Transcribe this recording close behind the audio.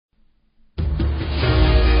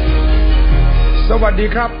สวัสดี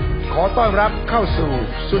ครับขอต้อนรับเข้าสู่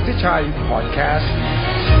สุทธิชัยพอดแคสต์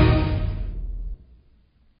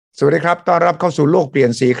สวัสดีครับต้อนรับเข้าสู่โลกเปลี่ย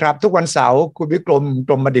นสีครับทุกวันเสาร์คุณวิกรมก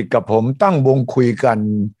รมดิษฐ์กับผมตั้งวงคุยกัน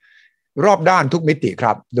รอบด้านทุกมิติค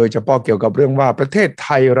รับโดยเฉพาะเกี่ยวกับเรื่องว่าประเทศไท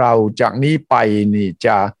ยเราจากนี้ไปนี่จ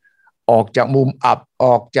ะออกจากมุมอับอ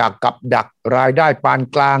อกจากกับดักรายได้ปาน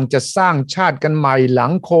กลางจะสร้างชาติกันใหม่หลั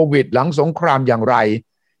งโควิดหลังสงครามอย่างไร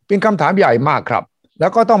เป็นคำถามใหญ่มากครับแล้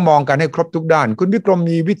วก็ต้องมองกันให้ครบทุกด้านคุณวิกรม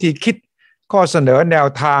มีวิธีคิดข้อเสนอแนว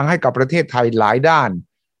ทางให้กับประเทศไทยหลายด้าน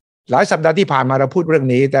หลายสัปดาห์ที่ผ่านมาเราพูดเรื่อง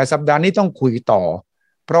นี้แต่สัปดาห์นี้ต้องคุยต่อ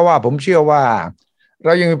เพราะว่าผมเชื่อว่าเร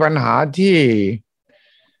ายังมีปัญหาที่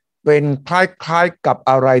เป็นคล้ายๆกับ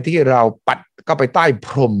อะไรที่เราปัดเข้าไปใต้พ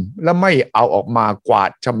รมและไม่เอาออกมากวาด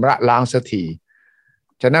ชำระล้างสักที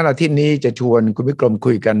ฉะนั้นอาทิตย์นี้จะชวนคุณวิกรม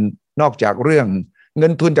คุยกันนอกจากเรื่องเงิ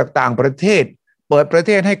นทุนจากต่างประเทศเปิดประเ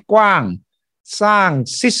ทศให้กว้างสร้าง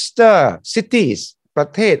sister cities ประ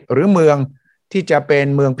เทศหรือเมืองที่จะเป็น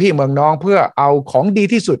เมืองพี่เมืองน้องเพื่อเอาของดี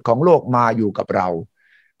ที่สุดของโลกมาอยู่กับเรา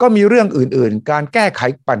ก็มีเรื่องอื่นๆการแก้ไข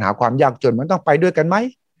ปัญหาความยากจนมันต้องไปด้วยกันไหม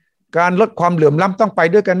การลดความเหลื่อมล้ำต้องไป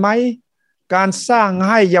ด้วยกันไหมการสร้างใ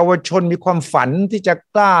ห้เยาวชนมีความฝันที่จะ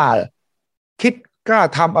กล้าคิดกล้า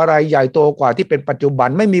ทำอะไรใหญ่โตกว่าที่เป็นปัจจุบัน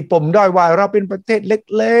ไม่มีปมด้อยว่าเราเป็นประเทศ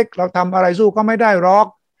เล็กๆเราทำอะไรสู้เขาไม่ได้หรอก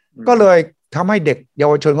ก็เลยทำให้เด็กเยา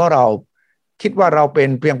วชนของเราคิดว่าเราเป็น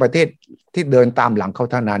เพียงประเทศที่เดินตามหลังเขา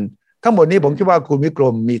เท่านั้นทั้งหมดนี้ผมคิดว่าคุณวิกร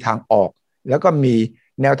มมีทางออกแล้วก็มี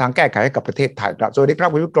แนวทางแก้ไขให้กับประเทศไทยครับสวัสดีครับ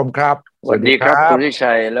คุณวิกรมครับสวัสดีครับคุณวิ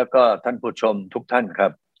ชัยแล้วก็ท่านผู้ชมทุกท่านครั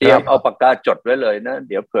บเตรียมเอาปากกาจดไว้เลยนะเ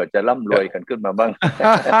ดี๋ยวเผื่อจะร่ำรวยกันขึ้นมาบ้าง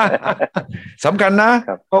สำคัญนะ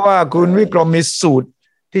เพราะว่าคุณวิกรมมีสูตร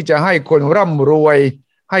ที่จะให้คนร่ำรวย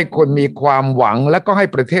ให้คนมีความหวังและก็ให้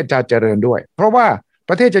ประเทศจะเจริญด้วยเพราะว่า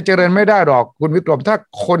ประเทศจะเจริญไม่ได้หรอกคุณวิกรมถ้า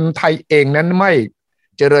คนไทยเองนั้นไม่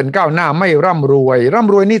เจริญก้าวหน้าไม่ร่ำรว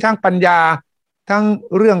ยนี่ทั้งปัญญาทั้ง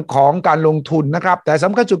เรื่องของการลงทุนนะครับแต่ส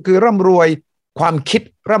ำคัญสุดคือร่ำรวยความคิด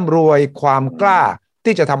ร่ำรวยความกล้า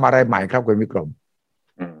ที่จะทำอะไรใหม่ครับคุณวิกรม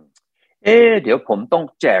เดี๋ยวผมต้อง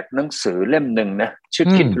แจกหนังสือเล่มหนึ่งนะชื่อ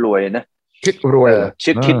คิดรวยนะคิดรวย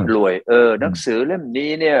ชื่อคิดรวยหนังสือเล่มนี้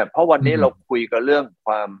เนี่ยเพราะวันนี้เราคุยกันเรื่องค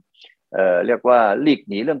วามเรียกว่าหลีก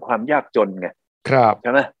หนีเรื่องความยากจนไงครับใ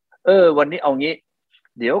ช่ไหมวันนี้เอางี้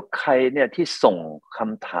เดี๋ยวใครเนี่ยที่ส่งค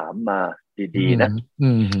ำถามมาดีๆนะ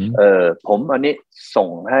ผมอันนี้ส่ง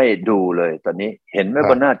ให้ดูเลยตอนนี้เห็นไหม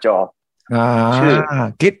บนหน้าจอชื่อ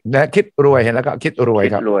คิดและคิดรวยเห็นแล้วก็คิดรวย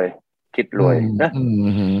ครับคิดรวยนะ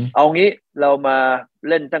เอางี้เรามา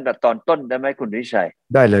เล่นตั้งแต่ตอนต้นได้ไหมคุณวิชัย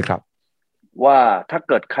ได้เลยครับว่าถ้าเ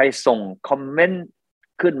กิดใครส่งคอมเมนต์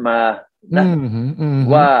ขึ้นมานะ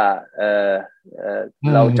ว่า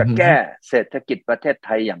เราจะแก้เศรษฐกิจประเทศไท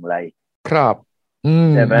ยอย่างไรครับ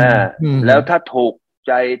ใช่ไหมแล้วถ้าถูกใ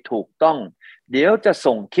จถูกต้องเดี๋ยวจะ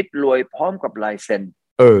ส่งคิดรวยพร้อมกับลายเซ็น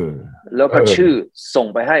แล้วก็ชื่อส่ง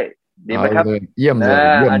ไปให้ดีไหมครับเยี่ยมเลย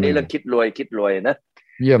อันนี้เราคิดรวยนะ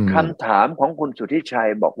คำถามของคุณสุทธิชัย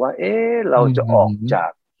บอกว่าเราจะออกจา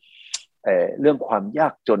กเรื่องความยา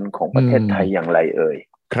กจนของประเทศไทยอย่างไร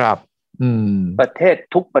ครับประเทศ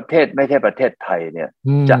ทุกประเทศไม่ใช่ประเทศไทยเนี่ย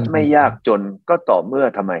จะไม่ยากจนก็ต่อเมื่อ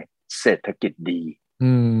ทำไมเศรษฐกิจดี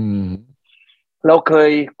เราเค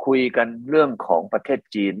ยคุยกันเรื่องของประเทศ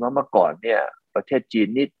จีนว่าเมื่อก่อนเนี่ยประเทศจีน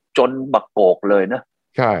นี่จนบักโกกเลยนะ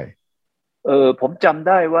ใช่ผมจำไ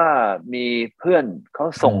ด้ว่ามีเพื่อนเขา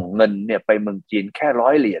ส่งเงินเนี่ยไปเมืองจีนแค่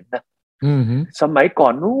$100นะสมัยก่อ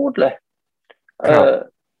นนู้นเลย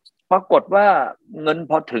ปรากฏว่าเงิน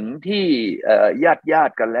พอถึงที่ญา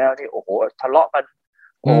ติกันแล้วนี่โอ้โหทะเลาะกัน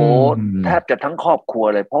โอ้แทบจะทั้งครอบครัว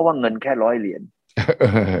เลยเพราะว่าเงินแค่$100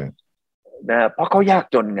นะเพราะเขายาก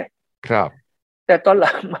จนไงครับแต่ตอนห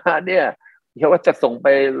ลังมาเนี่ยเดี๋ยวว่าจะส่งไป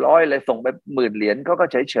100เลยส่งไป$10,000เขาก็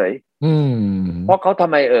เฉยเพราะเขาทำ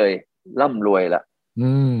ไมร่ำรวยละ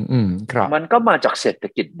ครับมันก็มาจากเศรษฐ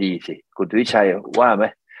กิจดีสิคุณวิชัยว่าไหม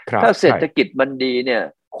ถ้าเศรษฐกิจมันดีเนี่ย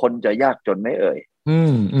คนจะยากจนไหม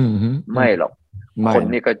ไม่หรอกคน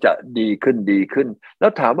นี่ก็จะดีขึ้นแล้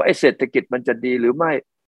วถามว่าไอ้เศรษฐกิจมันจะดีหรือไม่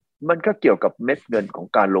มันก็เกี่ยวกับเม็ดเงินของ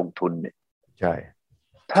การลงทุนเนี่ยใช่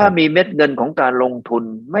ถ้ามีเม็ดเงินของการลงทุน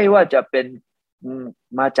ไม่ว่าจะเป็น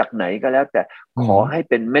มาจากไหนก็แล้วแต่ขอให้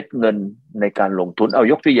เป็นเม็ดเงินในการลงทุนเอา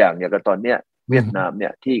ยกตัวอย่างเนี่ยก็ตอนเนี้ยเวียดนามเนี่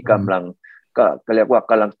ยที่กำลังก็เรียกว่า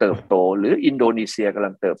กำลังเติบโตหรืออินโดนีเซียกำลั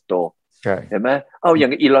งเติบโตเห็นไหมเอาอย่า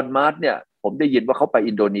งอีลอนมัสก์เนี่ยผมได้ยินว่าเขาไป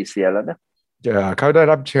อินโดนีเซียแล้วนะเขาได้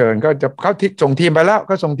รับเชิญก็จะเขาส่งทีมไปแล้ว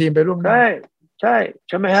ก็ส่งทีมไปร่วมได้ใ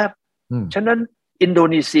ช่ไหมครับฉะนั้นอินโด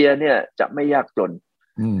นีเซียเนี่ยจะไม่ยากจน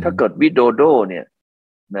ถ้าเกิดวิโดโดเนี่ย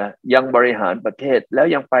นะยังบริหารประเทศแล้ว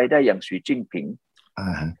ยังไปได้อย่างสีจิ้งผิง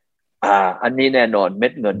อันนี้แน่นอนเม็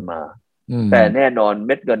ดเงินมา แต่แน่นอนเ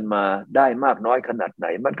ม็ดเงินมาได้มากน้อยขนาดไหน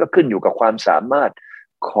มันก็ขึ้นอยู่กับความสามารถ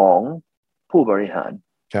ของผู้บริหาร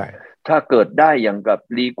ใช่ถ้าเกิดได้อย่างกับ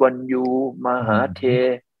ลีกวนยูมหาเท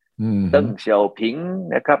เติ้งเสี่ยวผิง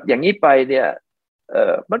นะครับอย่างนี้ไปเนี่ย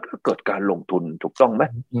มันก็เกิดการลงทุนถูกต้องไหม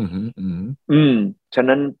ฉะ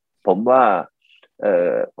นั้นผมว่า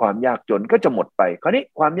ความยากจนก็จะหมดไปคราวนี้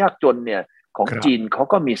ความยากจนเนี่ยของจีนเขา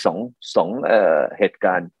ก็มีสองเหตุก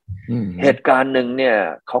ารณ์หนึ่งเนี่ย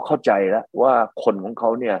เขาเข้าใจแล้วว่าคนของเขา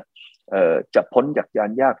เนี่ยจะพ้นจาก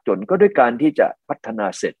ยากจนก็ด้วยการที่จะพัฒนา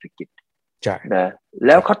เศรษฐกิจนะแ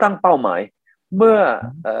ล้วเขาตั้งเป้าหมายเมื่อ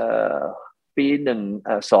ปี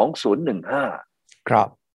2015ครับ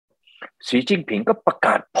สีจิ้นผิงก็ประก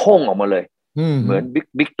าศพ่งออกมาเลยเหมือน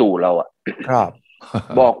บิ๊กตู่เราอ่ะครับ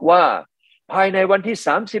บอกว่าภายในวันที่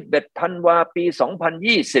31ธันวาปี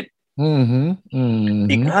2020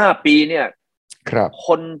อีก5ปีเนี่ยค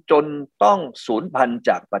นจนต้องสูญพันธุ์จ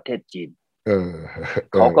ากประเทศจีน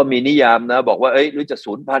เขาก็มีนิยามนะบอกว่าหรือจะ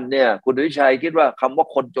สูญพันธุ์เนี่ยคุณดุชัยคิดว่าคำว่า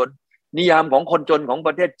คนจนนิยามของคนจนของป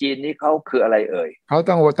ระเทศจีนนี้เขาคืออะไรเอ่ยเขา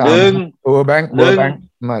ต้องตามแบงค์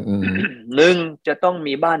หนึ่งจะต้อง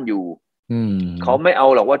มีบ้านอยู่เขาไม่เอา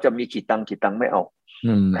หรอกว่าจะมีกี่ตังไม่เอา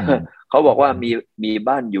เขาบอกว่ามี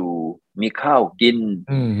บ้านอยู่มีข้าวกิน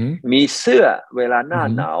มีเสื้อเวลาหน้า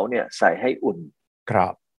หนาวเนี่ยใส่ให้อุ่นครั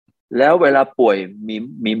บแล้วเวลาป่วย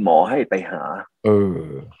มีหมอให้ไปหา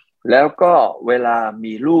แล้วก็เวลา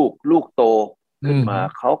มีลูกโตขึ้นมา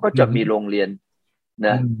เขาก็จะมีโรงเรียนน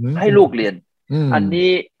ะให้ลูกเรียนอันนี้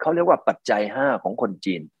เขาเรียกว่าปัจจัย5ของคน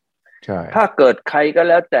จีนถ้าเกิดใครก็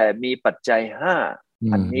แล้วแต่มีปัจจัย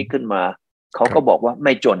5อันนี้ขึ้นมาเขาก็บอกว่าไ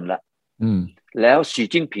ม่จนละแล้วสี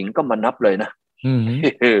จิ้นผิงก็มานับเลยนะ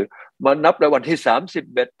มานับเลยวันที่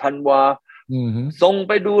31ธันวาส่งไ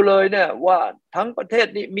ปดูเลยเนี่ยว่าทั้งประเทศ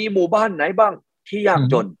นี้มีหมู่บ้านไหนบ้างที่ยาก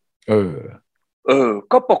จน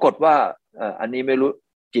ก็ปรากฏว่าอันนี้ไม่รู้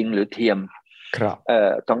จริงหรือเทียมครับ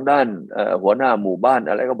ทางด้านหัวหน้าหมู่บ้าน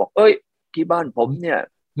อะไรก็บอกที่บ้านผมเนี่ย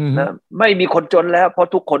นะไม่มีคนจนแล้วเพราะ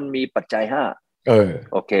ทุกคนมีปัจจัย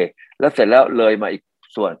5โอเคแล้วเสร็จแล้วเลยมาอีก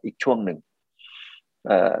ช่วงหนึ่ง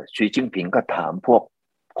สีจิ้นผิงก็ถามพวก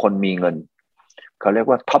คนมีเงินเขาเรียก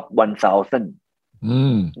ว่าท็อป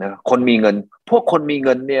1000นะคนมีเงินพวกคนมีเ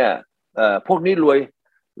งินเนี่ยพวกนี้รวย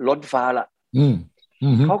ล้นฟ้าละ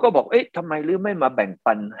เขาก็บอกทำไมหรือไม่มาแบ่ง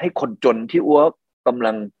ปันให้คนจนที่อ้วกำ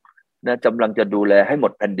ลังจะดูแลให้หม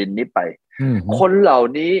ดแผ่นดินนี้ไปคนเหล่า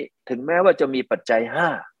นี้ถึงแม้ว่าจะมีปัจจัย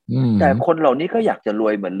5แต่คนเหล่านี้ก็อยากจะรว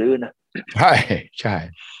ยเหมือนลือนะใช่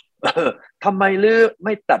ทำไมลือไ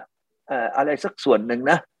ม่ตัดอะไรสักส่วนหนึ่ง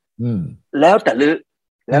นะแล้วแต่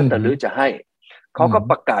ลือจะให้เขาก็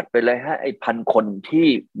ประกาศไปเลยให้1,000 คนที่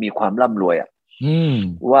มีความร่ำรวย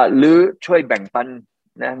ว่าลือช่วยแบ่งปัน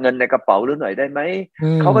นะเงินในกระเป๋าลือหน่อยได้ไหม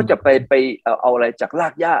เขาก็จะไปเอาอะไรจากรา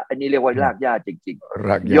กหญ้าอันนี้เรียกว่ารากหญ้าจริง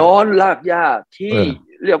ๆย้อนรากหญ้าที่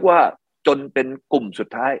เรียกว่าจนเป็นกลุ่มสุด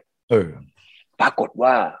ท้ายปรากฏ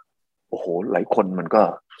ว่าโอ้โหหลายคนมันก็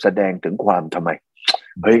แสดงถึงความทำไม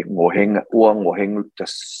โง่เฮงอ้วงโง่เฮงจะ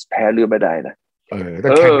แพ้เรือไม่ได้นะต้อ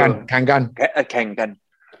งแข่งกัน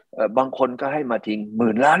บางคนก็ให้มาทิ้ง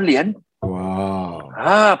10,000 ล้านเหรียญว้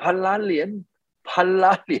าว5,000 ล้านเหรียญ1,000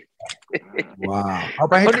 ล้านเหรียญว้าวเอา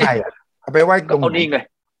ไปให้ใครเอาไปไว้ตรงเอานี่ไง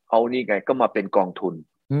ก็มาเป็นกองทุน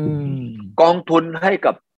กองทุนให้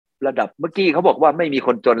กับระดับเมื่อกี้เขาบอกว่าไม่มีค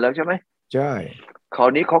นจนแล้วใช่ไหมใช่คราว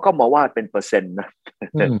นี้เขาก็มาวาดเป็นเปอร์เซ็นต์นะ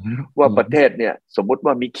ว่าประเทศเนี่ยสมมุติ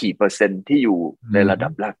ว่ามีกี่เปอร์เซ็นต์ที่อยู่ในระดั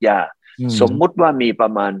บรากหญ้าสมมุติว่ามีปร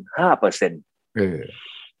ะมาณ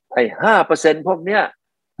 5%ไอ้5%พวกเนี้ย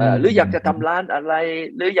หรืออยากจะทำร้านอะไร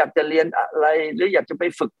หรืออยากจะเรียนอะไรหรืออยากจะไป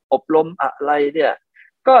ฝึกอบรมอะไรเนี่ย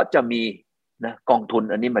ก็จะมีนะกองทุน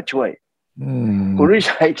อันนี้มาช่วยคุณวิ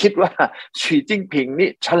ชัยคิดว่าสีจิ้นผิงนี่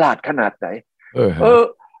ฉลาดขนาดไหน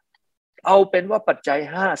เอาเป็นว่าปัจจัย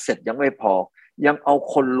5เสร็จยังไม่พอยังเอา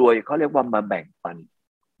คนรวยเขาเรียกว่ามาแบ่งปัน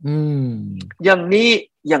อย่าง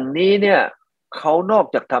นี้เนี่ยเขานอก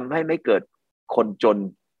จากทำให้ไม่เกิดคนจน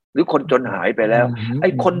หรือคนจนหายไปแล้วไอ้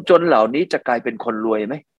คนจนเหล่านี้จะกลายเป็นคนรวย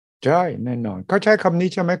ไหมใช่แน่นอนเขาใช้คำนี้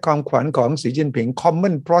ใช่ไหมความขวัญของสีจิ้นผิง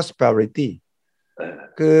common prosperity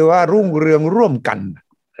คือว่ารุ่งเรืองร่วมกัน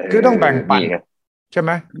คือต้องแบ่งปันใช่ไห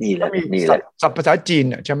มนี่แหละศัพท์ภาษาจีน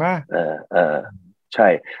ใช่ไหมใช่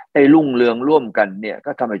ไอ้รุ่งเรืองร่วมกันเนี่ย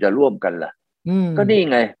ก็ทำไมจะร่วมกันล่ะก็นี่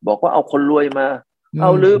ไงบอกว่าเอาคนรวยมาเอ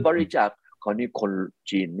าหรือบริจาคคนนี้คน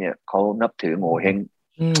จีนเนี่ยเขานับถือโง่เฮง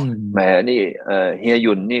แหมนี่เฮียห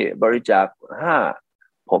ยุนนี่บริจาค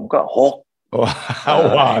5ผมก็6ว้าว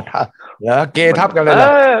แล้วเกทับกันเลย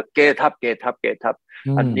เกทับ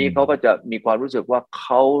อันนี้เขาก็จะมีความรู้สึกว่าเข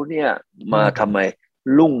าเนี่ยมาทำไม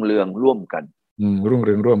รุ่งเรืองร่วมกัน รุ่งเ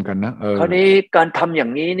รืองร่วมกันนะคราวนี้การทำอย่า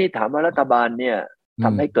งนี้นี่ถามว่ารัฐบาลเนี่ยท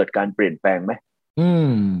ำให้เกิดการเปลี่ยนแปลงไหม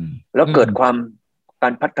แล้วเกิดกา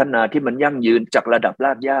รพัฒนาที่มันยั่งยืนจากระดับร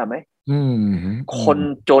ากหญ้าไหมคน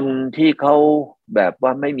จนที่เขาแบบว่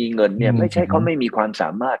าไม่มีเงินเนี่ยไม่ใช่เขาไม่มีความสา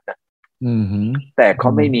มารถนะแต่เขา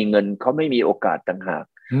ไม่มีเงินเขาไม่มีโอกาสต่างหาก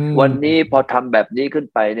วันนี้พอทำแบบนี้ขึ้น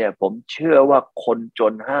ไปเนี่ยผมเชื่อว่าคนจ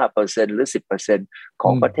น 5% หรือ 10% ขอ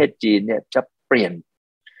งประเทศจีนเนี่ยจะเปลี่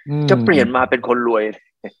ยนมาเป็นคนรวย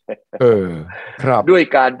ครับด้วย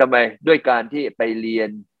การทำไมด้วยการที่ไปเรียน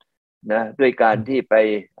นะด้วยการที่ไป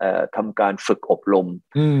ทำการฝึกอบรม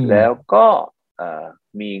แล้วก็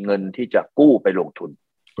มีเงินที่จะกู้ไปลงทุน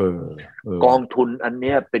กองทุนอัน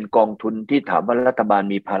นี้เป็นกองทุนที่ถามว่ารัฐบาล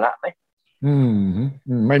มีภาระไหม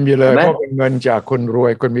ไม่มีเลยเพราะเป็นเงินจากคนรว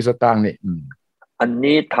ยคนมีสตางค์นี่อัน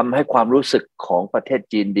นี้ทำให้ความรู้สึกของประเทศ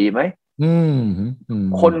จีนดีไหม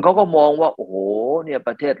คนเขาก็มองว่าโอ้โหเนี่ยป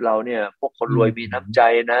ระเทศเราเนี่ยพวกคนรวยมีน้ำใจ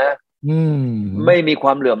นะไม่มีคว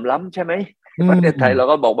ามเหลื่อมล้ำใช่ไหมประเทศไทยเรา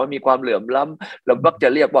ก็บอกว่ามีความเหลื่อมล้ำเรามักจะ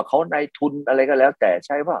เรียกว่าเขานายทุนอะไรก็แล้วแต่ใ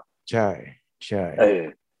ช่ป่ะใช่ใช่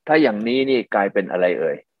ถ้าอย่างนี้นี่กลายเป็นอะไร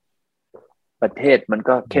ประเทศมัน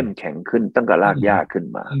ก็เข้มแข็งขึ้นตั้งแต่รากหญ้าขึ้น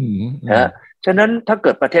มานะฉะนั้นถ้าเ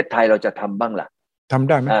กิดประเทศไทยเราจะทำบ้างล่ะทำ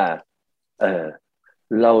ได้ไหม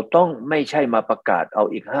เราต้องไม่ใช่มาประกาศเอา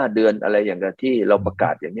อีก5 เดือนอะไรอย่างที่เราประก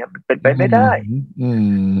าศอย่างนี้มันเป็นไปไม่ได้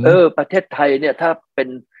ประเทศไทยเนี่ยถ้าเป็น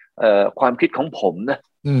ความคิดของผมนะ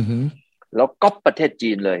เราก๊อปประเทศ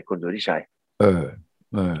จีนเลยคุณสุทธิชัย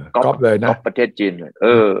ก๊อปเลยนะก๊อปประเทศจีนเลย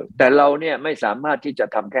แต่เราเนี่ยไม่สามารถที่จะ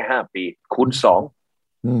ทำแค่5 ปีคูณ 2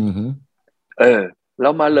เรา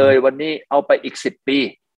มาเลยวันนี้เอาไปอีก10 ปี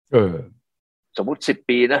สมมุติ10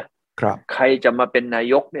 ปีนะครับใครจะมาเป็นนา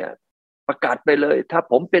ยกเนี่ยประกาศไปเลยถ้า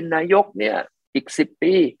ผมเป็นนายกเนี่ยอีก10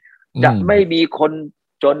 ปีจะไม่มีคน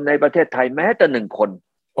จนในประเทศไทยแม้แต่1 คน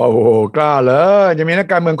โอ้โหกล้าเลยจะมีนัก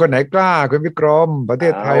การเมืองคนไหนกล้าคุณวิกรมประเท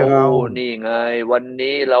ศไทยเรานี่ไงวัน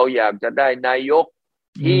นี้เราอยากจะได้นายก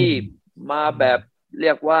ที่มาแบบเรี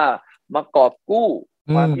ยกว่ามากอบกู้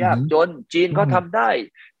ความยากจนจีนเขาทำได้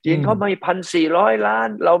จีนเขามี1,400 ล้าน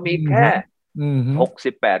เรามีแค่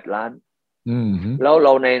68 ล้านแล้วเร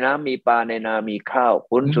าในน้ำมีปลาในนามีข้าว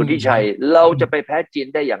คุณสุทธิชัยเราจะไปแพ้จีน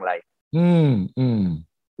ได้อย่างไร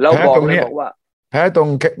เราบอกเลยบอกว่าแพ้ตรง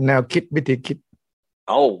แนวคิดวิธีคิด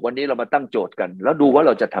วันนี้เรามาตั้งโจทย์กันแล้วดูว่าเ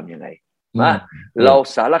ราจะทำยังไงมาเรา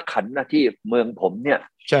สารขันนะที่เมืองผมเนี่ย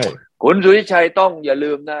ใช่คุณสุทธิชัยต้องอย่า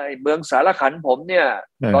ลืมนะเมืองสารขันผมเนี่ย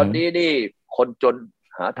ตอนนี้นี่คนจน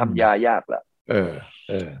หาทำยายากละ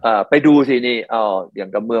ไปดูสินี่อย่าง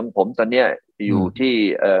กับเมืองผมตอนเนี้ยอยู่ที่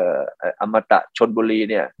อมตะชลบุรี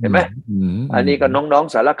เนี่ยเห็นไหมอันนี้ก็น้อง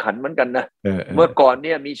ๆสารขันเหมือนกันนะเมื่อก่อนเ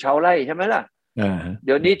นี่ยมีชาวไร่ใช่ไหมล่ะเ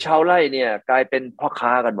ดี๋ยวนี้ชาวไร่เนี่ยกลายเป็นพ่อค้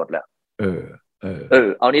ากันหมดแล้ว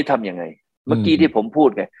เอานี้ทำยังไงเมื่อกี้ที่ผมพูด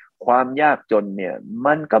ไงความยากจนเนี่ย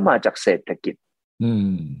มันก็มาจากเศรษฐกิจ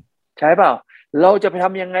ใช่เปล่าเราจะไปท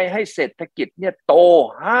ำยังไงให้เศรษฐกิจเนี่ยโต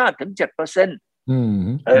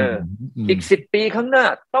 5-7%อีก10 ปีข้างหน้า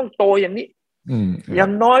ต้องโตอย่างนี้อย่า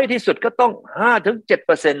งน้อยที่สุดก็ต้อง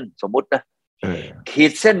 5-7% สมมุตินะขี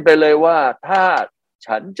ดเส้นไปเลยว่าถ้า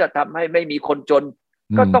ฉันจะทำให้ไม่มีคนจน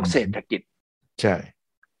ก็ต้องเศรษฐกิจใช่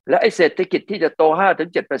และไอ้เศรษฐกิจที่จะโต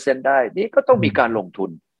 5-7% ได้นี่ก็ต้องมีการลงทุน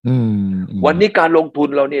วันนี้การลงทุน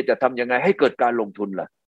เราเนี่ยจะทำยังไงให้เกิดการลงทุนล่ะ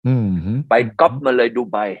ไปก๊อปมาเลยดู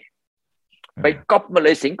ไบไปก๊อปมาเล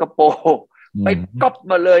ยสิงคโปร์ไปก๊อป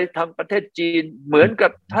มาเลยทางประเทศจีนเหมือนกั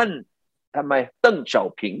บท่านทำไมเติ้งเฉา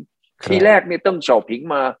ผิงทีแรกนี่เติ้งเฉาผิง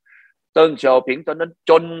มาเติ้งเฉาผิงตอนนั้น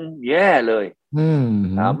จนแย่เลย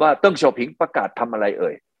ถามว่าเติ้งเฉาผิงประกาศทำอะไร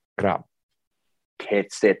ครับเขต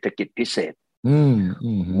เศรษฐกิจพิเศษ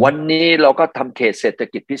วันนี้เราก็ทำเขตเศรษฐ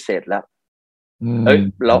กิจพิเศษแล้ว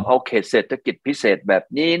เราเอาเขตเศรษฐกิจพิเศษแบบ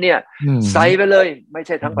นี้เนี่ยใส่ไปเลยไม่ใ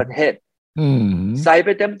ช่ทั้งประเทศใส่ไป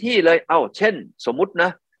เต็มที่เลยเช่นสมมุติน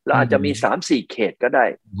ะเราอาจจะมี 3-4 เขตก็ได้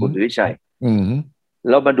คุณสุทธิชัย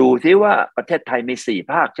เรามาดูซิว่าประเทศไทยมี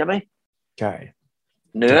4 ภาคใช่ไหมใช่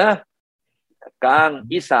เหนือกลาง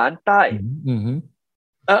อีสานใต้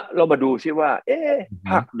เรามาดูซิว่า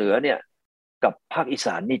ภาคเหนือเนี่ยกับภาคอีส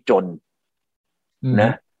านนี่จนน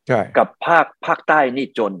ะกับภาคใต้นี่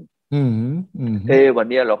จนวัน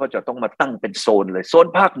นี้เราก็จะต้องมาตั้งเป็นโซนเลยโซน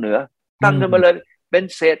ภาคเหนือตั้งขึ้นมาเลยเป็น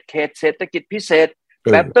เขตเศรษฐกิจพิเศษ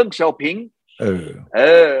แบบเติ้งเฉาผิง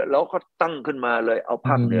เราก็ตั้งขึ้นมาเลยเอาภ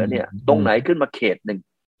าคเหนือเนี่ยตรงไหนขึ้นมาเขตหนึ่ง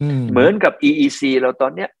เหมือนกับ EEC เราตอ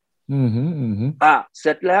นเนี้ยเส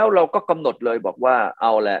ร็จแล้วเราก็กำหนดเลยบอกว่าเอ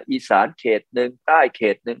าแหละอีสานเขตหนึ่งใต้เข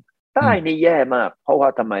ตหนึ่งใต้นี่แย่มากเพราะว่า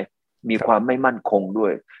ทำไมมีความไม่มั่นคงด้ว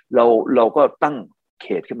ยเราก็ตั้งเข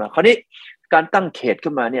ตขึ้นมาคราวนี้การตั้งเขต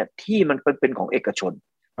ขึ้นมาเนี่ยที่มันเป็นของเอกชน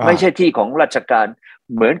ไม่ใช่ที่ของราชการ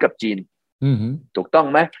เหมือนกับจีนถูกต้อง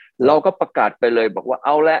ไหมเราก็ประกาศไปเลยบอกว่าเอ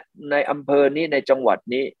าละในอำเภอนี้ในจังหวัด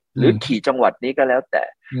นี้หรือขี่จังหวัดนี้ก็แล้วแต่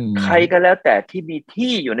ใครก็แล้วแต่ที่มี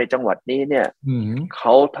ที่อยู่ในจังหวัดนี้เนี่ยเข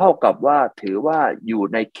าเท่ากับว่าถือว่าอยู่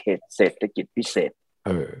ในเขตเศรษฐกิจพิเศษ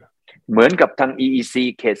เหมือนกับทาง EEC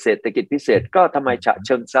เขตเศรษฐกิจพิเศษก็ทำไมฉะเ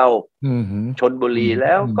ชิงเทราชลบุรีแ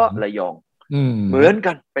ล้วก็ระยองเหมือน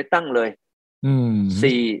กันไปตั้งเลย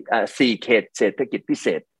4เขตเศรษฐกิจพิเศ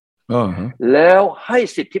ษแล้วให้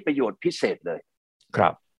สิทธิประโยชน์พิเศษเลยครั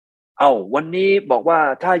บวันนี้บอกว่า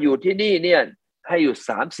ถ้าอยู่ที่นี่เนี่ยให้อยู่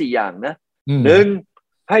 3-4 อย่างนะ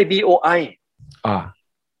1ให้ BOI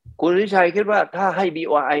คุณวิชัยคิดว่าถ้าให้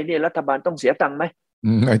BOI เนี่ยรัฐบาลต้องเสียตังค์ไหม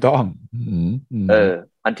ไม่ต้อง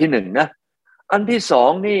อันที่1นะอันที่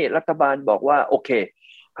2นี่รัฐบาลบอกว่าโอเค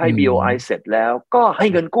ให้ BOI เสร็จแล้วก็ให้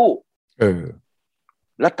เงินกู้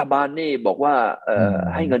รัฐบาลนี่บอกว่า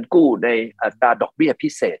ให้เงินกู้ในอัตราดอกเบี้ยพิ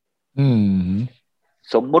เศษ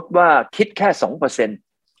สมมุติว่าคิดแค่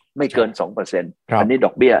 2% ไม่เกิน 2% อันนี้ด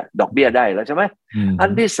อกเบี้ยได้แล้วใช่ไหมอัน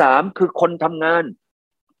ที่3คือคนทำงา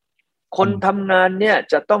นเนี่ย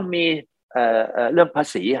จะต้องมีเรื่องภา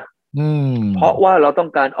ษีเพราะว่าเราต้อ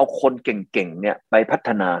งการเอาคนเก่งๆเนี่ยไปพัฒ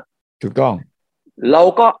นาถูกต้องเรา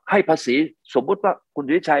ก็ให้ภาษีสมมุติว่าคุณ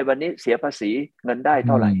วิชัยวันนี้เสียภาษีเงินได้เ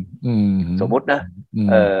ท่าไหร่สมมุตินะ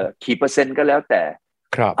กี่เปอร์เซ็นต์ก็แล้วแต่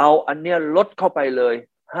เอาอันเนี้ยลดเข้าไปเลย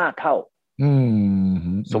5 เท่า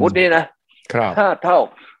สมมุตินี่นะ5 เท่า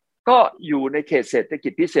ก็อยู่ในเขตเศรษฐกิ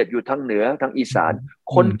จพิเศษอยู่ทางเหนือทางอีสาน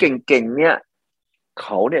คนเก่งๆเนี่ยเข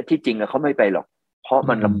าเนี่ยที่จริงเขาไม่ไปหรอกเพราะ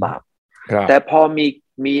มันลำบากแต่พอ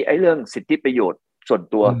มีไอ้เรื่องสิทธิประโยชน์ส่วน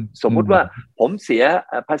ตัวสมมุติว่าผมเสีย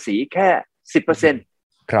ภาษีแค่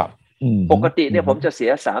 10% ครับปกติเนี่ยผมจะเสี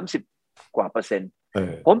ย30 กว่าเปอร์เซ็นต์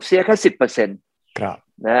ผมเสียแค่ 10% ครับ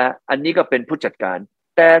นะอันนี้ก็เป็นผู้จัดการ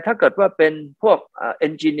แต่ถ้าเกิดว่าเป็นพวกเอ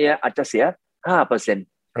นจิเนียร์อาจจะเสีย 5%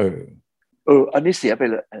 อันนี้เสียไป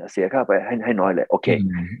เลยเสียค่าไปให้น้อยเลยโอเค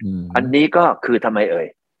อันนี้ก็คือทำไม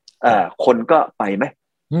คนก็ไปไหม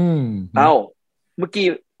เมื่อกี้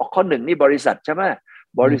ข้อ 1นี่บริษัทใช่ไหม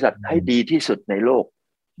บริษัทให้ดีที่สุดในโลก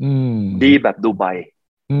ดีแบบดูไบ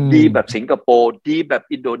ดีแบบสิงคโปร์ดีแบบ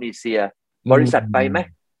อินโดนีเซียบริษัทไปไหม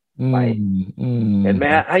ไปเห็นไหม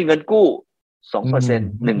ฮะให้เงินกู้ 2% 1%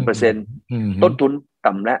 ต้นทุน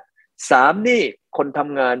ต่ำและ3นี่คนท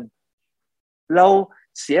ำงานเรา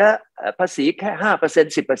เสียภาษีแค่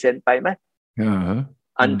 5% 10% ไปไหม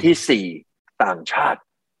อันที่4ต่างชาติ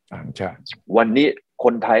วันนี้ค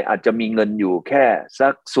นไทยอาจจะมีเงินอยู่แค่สั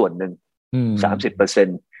กส่วนหนึ่ง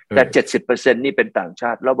 30%แต่ 70% นี่เป็นต่างช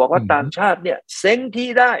าติเราบอกว่าต่างชาติเนี่ยเซ้งที่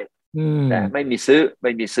ได้แต่ไม่มีซื้อ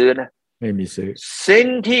นะไม่มีซื้อเซ้ง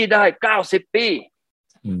ที่ได้90 ปี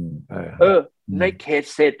ในเขต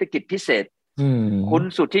เศรษฐกิจพิเศษคุณ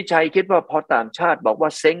สุทธิชัยคิดว่าพอต่างชาติบอกว่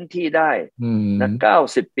าเซ้งที่ได้นะ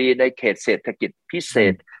90 ปีในเขตเศรษฐกิจพิเศ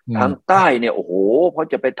ษทางใต้เนี่ยโอ้โหเพราะ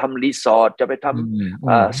จะไปทำรีสอร์ทจะไปท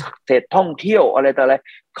ำเศรษฐท่องเที่ยวอะไรต่ออะไร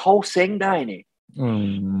เขาเซ้งได้นี่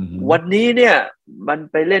วันนี้เนี่ยมัน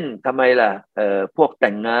ไปเล่นทำไมล่ะพวกแ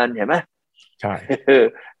ต่งงานเห็นไหมใช่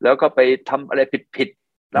แล้วก็ไปทำอะไรผิด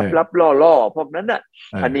ลับล่อพวกนั้นน่ะ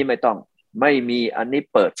อันนี้ไม่มีอันนี้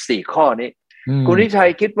เปิด4 ข้อนี้คุณนิชัย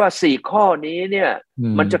คิดว่า4 ข้อนี้เนี่ย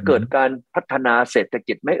มันจะเกิดการพัฒนาเศรษฐ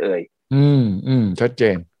กิจไหมเอ่ยชัดเจ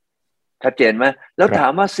นไหมแล้วถา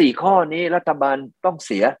มว่า4 ข้อนี้รัฐบาลต้องเ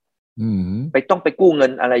สียต้องไปกู้เงิ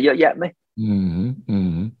นอะไรเยอะแยะไหม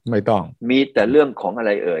ไม่ต้องมีแต่เรื่องของอะไ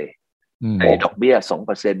รเอ่ยไอ้ดอกเบี้ย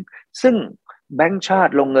 2% ซึ่งแบงก์ชา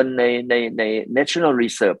ติลงเงินใน National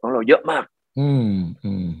Reserve ของเราเยอะมาก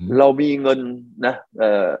เรามีเงินนะ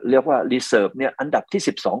เรียกว่า Reserve เนี่ยอันดับที่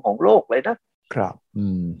12ของโลกเลยนะครับ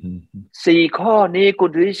4 ข้อนี้คุณ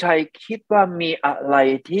สุทธิชัยคิดว่ามีอะไร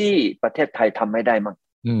ที่ประเทศไทยทำไม่ได้มั้ง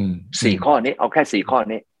4 ข้อนี้เอาแค่4 ข้อ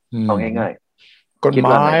นี้เอาง่ายๆกฎหม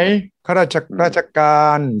ายข้าราชกา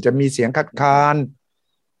รจะมีเสียงคัดค้าน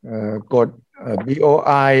กฎ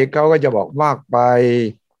BOI เขาก็จะบอกมากไป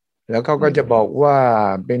แล้วเขาก็จะบอกว่า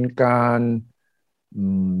เป็นการ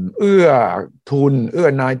เอื้อ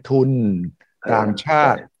นายทุนต่างชา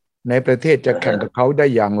ติในประเทศจะแข่งกับเขาได้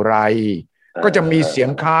อย่างไรก็จะมีเสียง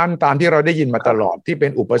ค้านตามที่เราได้ยินมาตลอดที่เป็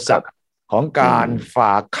นอุปสรรคของการฝ่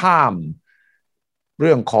าข้ามเ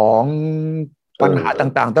รื่องของปัญหา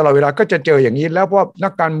ต่างๆตลอดเวลาก็จะเจออย่างนี้แล้วเพราะนั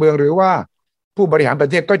กการเมืองหรือว่าผู้บริหารประ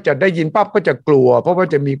เทศก็จะได้ยินปั๊บก็จะกลัวเพราะว่า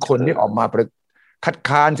จะมีคนที่ออกมาคัด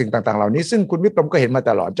ค้านสิ่งต่างๆเหล่านี้ซึ่งคุณวิกรมก็เห็นมา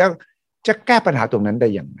ตลอดจะแก้ปัญหาตรงนั้นได้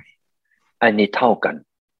อย่างไรอันนี้เท่ากัน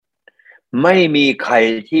ไม่มีใคร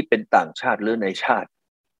ที่เป็นต่างชาติหรือในชาติ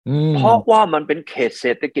เพราะว่ามันเป็นเขตเศร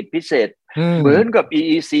ษฐกิจพิเศษเหมือนกับ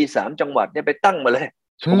EEC 3 จังหวัดเนี่ยไปตั้งมาเลย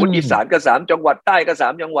สมมติอีสานก็3จังหวัดใต้ก็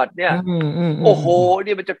3จังหวัดเนี่ยโอ้โห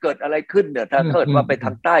นี่มันจะเกิดอะไรขึ้นเนี่ยถ้าเกิดว่าไปท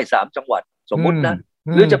างใต้3จังหวัดสมมุตินะ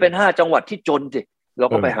หรือจะเป็น5จังหวัดที่จนสิเรา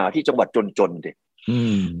ก็ไปหาที่จังหวัดจนๆสิ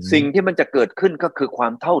สิ่งที่มันจะเกิดขึ้นก็คือควา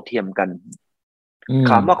มเท่าเทียมกัน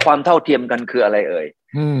ถามว่าความเท่าเทียมกันคืออะไรเอ่ย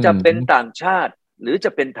จะเป็นต่างชาติหรือจ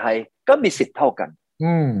ะเป็นไทยก็มีสิทธิ์เท่ากัน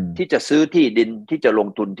ที่จะซื้อที่ดินที่จะลง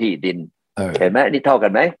ทุนที่ดินเห็นไหมนี่เท่ากั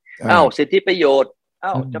นไหมสิทธิประโยชน์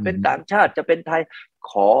จะเป็นต่างชาติจะเป็นไทย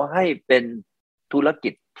ขอให้เป็นธุรกิ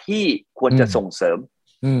จที่ควรจะส่งเสริม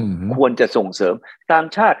ควรจะส่งเสริมต่าง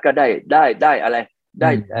ชาติก็ได้อะไรได้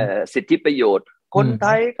สิทธิประโยชน์คนไท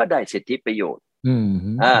ยก็ได้สิทธิประโยชน์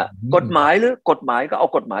กฎหมายหรือกฎหมายก็เอา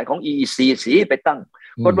กฎหมายของ EEC สิไปตั้ง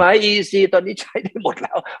กฎหมาย EEC ตอนนี้ใช้ได้หมดแ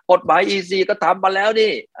ล้วกฎหมาย EEC ก็ทำมาแล้ว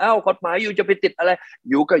นี่กฎหมายอยู่จะไปติดอะไร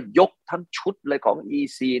อยู่ก็ยกทั้งชุดเลยของ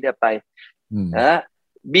EEC เนี่ยไป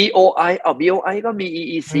BOI BOI ก็มี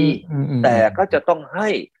EEC แต่ก็จะต้องให้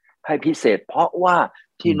พิเศษเพราะว่า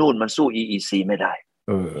ที่นู่นมันสู้ EEC ไม่ได้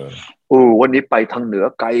วันนี้ไปทางเหนือ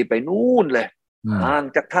ไกลไปนู่นเลยห่าง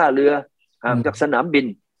จากท่าเรือห่างจากสนามบิน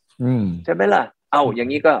ใช่ไหมล่ะอย่าง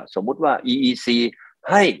นี้ก็สมมุติว่า EEC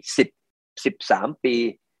ให้13 ปี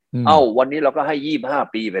วันนี้เราก็ให้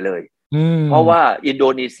25 ปีไปเลยเพราะว่าอินโด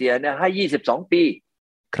นีเซียเนี่ยให้22 ปี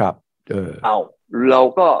ครับเรา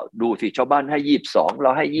ก็ดูสิชาวบ้านให้22เร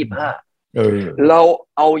าให้25เรา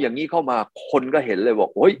เอาอย่างนี้เข้ามาคนก็เห็นเลยบอ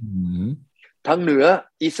กโอ้ยทางเหนือ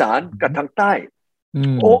อีสานกับทางใต้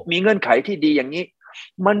มีเงื่อนไขที่ดีอย่างนี้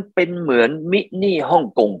มันเป็นเหมือนมินิฮ่อง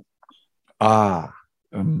กง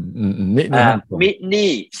มินิ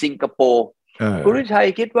สิงคโปร์คุณวิชัย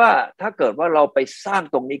คิดว่าถ้าเกิดว่าเราไปสร้าง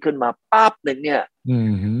ตรงนี้ขึ้นมาปั๊บหนึ่งเนี่ย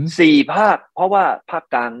4 ภาคเพราะว่าภาค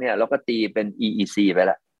กลางเนี่ยเราก็ตีเป็น EEC ไปแ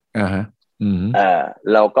ล้ว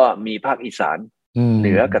เราก็มีภาคอีสานเห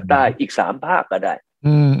นือกับใต้อีก3 ภาคก็ได้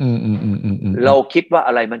เราคิดว่าอ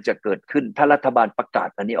ะไรมันจะเกิดขึ้นถ้ารัฐบาลประกาศ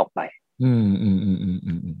อันนี้ออกไป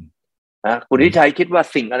คุณวิชัยคิดว่า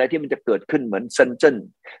สิ่งอะไรที่มันจะเกิดขึ้นเหมือนเซินเ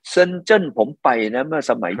จิ้นผมไปนะเมื่อ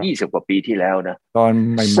สมัย20 กว่าปีที่แล้วนะตอน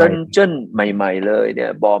ใหม่เซินเจิ้นใหม่ๆเลยเนี่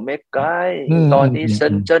ยบ่อเมกไกตอนนี้เซิ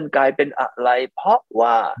นเจิ้นกลายเป็นอะไรเพราะ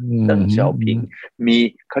ว่าเติ้งเสี่ยวผิงมี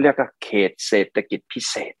เขาเรียกว่าเขตเศรษฐกิจพิ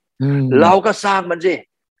เศษเราก็สร้างมันสิ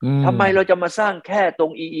ทำไมเราจะมาสร้างแค่ตร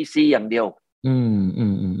ง EEC อย่างเดียว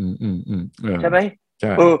ใช่ไหม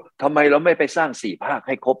ทำไมเราไม่ไปสร้าง4 ภาคใ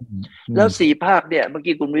ห้ครบแล้ว4 ภาคเนี่ยเมื่อ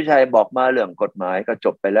กี้คุณวิชัยบอกมาเรื่องกฎหมายก็จ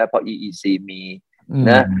บไปแล้วเพราะ EEC มี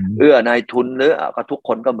นะนายทุนหรือก็ทุกค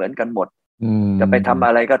นก็เหมือนกันหมดจะไปทำอ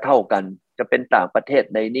ะไรก็เท่ากันจะเป็นต่างประเทศ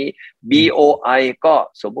ในนี้ BOI ก็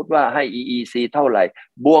สมมุติว่าให้ EEC เท่าไหร่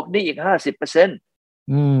บวกนี่อีก 50%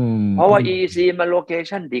เพราะว่า EEC มันโลเค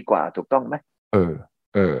ชั่นดีกว่าถูกต้องไหม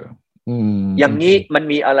อย่างนี้มัน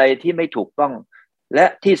มีอะไรที่ไม่ถูกต้องและ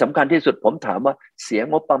ที่สำคัญที่สุดผมถามว่าเสีย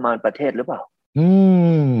งบประมาณประเทศหรือเปล่า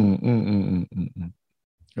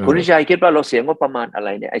คุณวิชัยคิดว่าเราเสียงบประมาณอะไร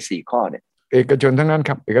เนี่ยไอ้4 ข้อเนี่ยเอกชนทั้งนั้นค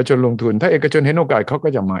รับเอกชนลงทุนถ้าเอกชนเห็นโอกาสเขาก็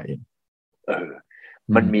จะมาเอง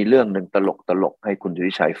มันมีเรื่องหนึ่งตลกให้คุณ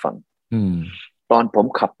วิชัยฟังตอนผม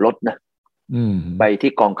ขับรถนะไป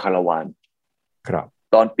ที่กองคาราวานครับ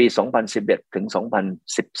ตอนปี2011ถึง2013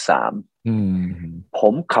ผ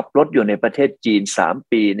มขับรถอยู่ในประเทศจีน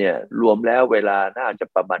3 ปีเนี่ยรวมแล้วเวลาน่าจะ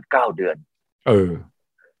ประมาณ9 เดือน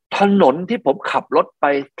ถนนที่ผมขับรถไป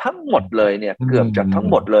ทั้งหมดเลยเนี่ยเกือบจะทั้ง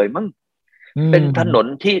หมดเลยมั้งเป็นถนน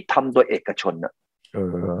ที่ทำโดยเอกชนอ่ะ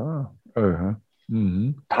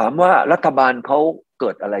ถามว่ารัฐบาลเขาเกิ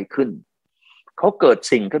ดอะไรขึ้นเขาเกิด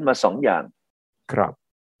สิ่งขึ้นมา2 อย่างครับ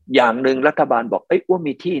อย่างหนึ่งรัฐบาลบอกว่า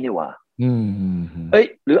มีที่นี่หว่า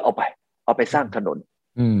หรือเอาไปสร้างถนน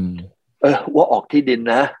ว่าออกที่ดิน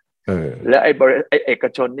นะแล้วไอ้เอก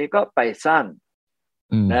ชนนี่ก็ไปสร้าง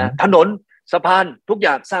นะถนนสะพานทุกอ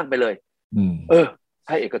ย่างสร้างไปเลยใ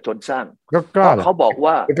ห้เอกชนสร้างก็เขาบอก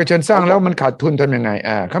ว่าเอกชนสร้างแล้วมันขาดทุนทำยังไง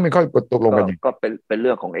เขาไม่ค่อยตกลงกันก็เป็นเ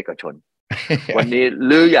รื่องของเอกชน วันนี้ห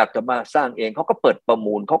รืออยากจะมาสร้างเองเขาก็เปิดประ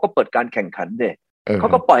มูลเขาก็เปิดการแข่งขันเด็เขา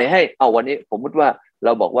ก็ปล่อยให้วันนี้ผมพูดว่าเร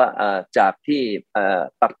าบอกว่าจากที่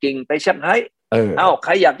ปักกิ่งไปเซี่ยงไฮ้ใค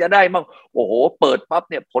รอยากจะได้มั่งโอ้โหเปิดปั๊บ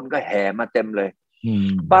เนี่ยคนก็แห่มาเต็มเลย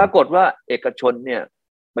ปรากฏว่าเอกชนเนี่ย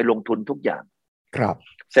ไปลงทุนทุกอย่างครับ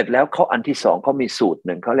เสร็จแล้วเขาอันที่2เขามีสูตรห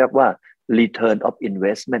นึ่งเขาเรียกว่า return of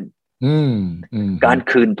investment การ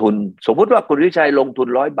คืนทุนสมมุติว่าคุณวิชัยลงทุน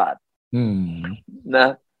100 บาทนะ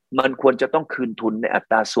มันควรจะต้องคืนทุนในอั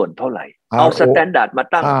ตราส่วนเท่าไหร่เอาสแตนดาร์ดมา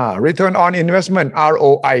ตั้งreturn on investment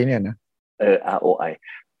ROI เนี่ยนะROI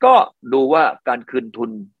ก็ดูว่าการคืนทุน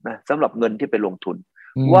นะสำหรับเงินที่ไปลงทุน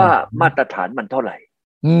ว่ามาตรฐานมันเท่าไหร่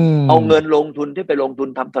เอาเงินลงทุนที่ไปลงทุน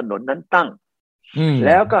ทำถนนนั้นตั้งแ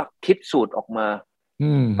ล้วก็คิดสูตรออกมา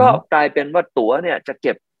ก็กลายเป็นว่าตั๋วเนี่ยจะเ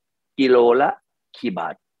ก็บกิโลละกี่บา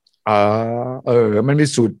ทมันมี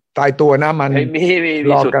สูตรตายตัวนะมัน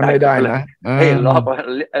หลอกกันไม่ได้นะหลอก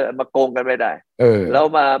มาโกงกันไม่ได้แล้ว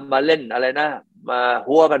มาเล่นอะไรนะมา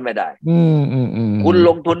หัวกันไม่ได้คุณล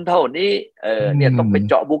งทุนเท่านี้เนี่ยต้องไป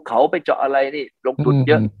เจาะภูเขาไปเจาะอะไรนี่ลงทุนเ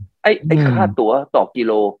ยอะไอ้ค่าตั๋วต่อกิโ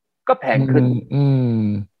ลก็แพงขึ้น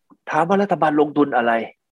ถามว่ารัฐบาลลงทุนอะไร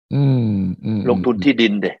ลงทุนที่ดิ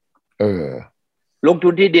นเด้ลงทุ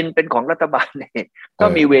นที่ดินเป็นของรัฐบาลเนี่ยก็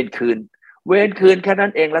มีเวรคืนแค่นั้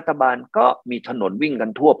นเองรัฐบาลก็มีถนนวิ่งกั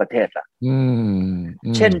นทั่วประเทศละ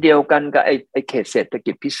เช่นเดียวกันกับไอ้เขตเศรษฐ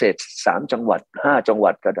กิจพิเศษ3 จังหวัด5 จังห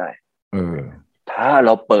วัดก็ได้ถ้าเร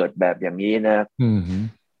าเปิดแบบอย่างนี้นะ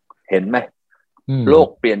เห็นไหมโลก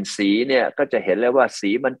เปลี่ยนสีเนี่ยก็จะเห็นเลยว่าสี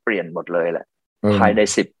มันเปลี่ยนหมดเลยแหละภายใน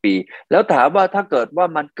10 ปีแล้วถามว่าถ้าเกิดว่า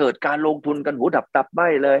มันเกิดการลงทุนกันหูดับตับไหม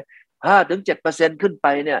เลย 5-7% ขึ้นไป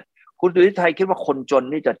เนี่ยคุณสุทธิชัยคิดว่าคนจน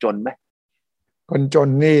นี่จะจนไหมคนจน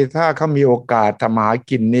นี่ถ้าเขามีโอกาสทำมาหา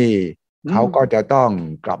กินนี่เขาก็จะต้อง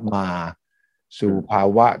กลับมาสู่ภา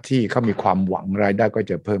วะที่เขามีความหวังรายได้ก็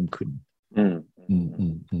จะเพิ่มขึ้น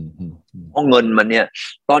เพราะเงินมันเนี่ย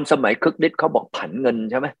ตอนสมัยคึกฤทธิ์เขาบอกผันเงิน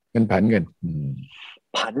ใช่ไหมผันเงิน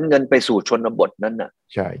ผันเงินไปสู่ชนบทนั้นน่ะ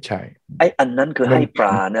ใช่ไอ้อันนั้นคือให้ปล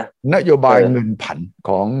านะนโยบายเงินผันข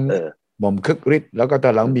องหม่อมคึกฤทธิ์แล้วก็ต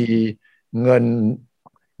อนหลังมีเงิน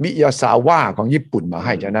มิยาซาว่าของญี่ปุ่นมาใ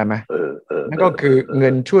ห้จะได้ไหมนั่นก็คือเงิ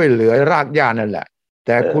นช่วยเหลือรากหญ้านั่นแหละแ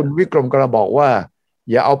ต่คุณวิกรมกำลังบอกว่า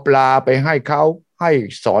อย่าเอาปลาไปให้เขาให้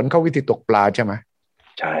สอนเขาวิธีตกปลาใช่ไหม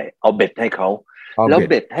ใช่เอาเบ็ดให้เขาแล้ว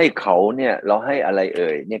เบ็ดให้เขาเนี่ยเราให้อะไร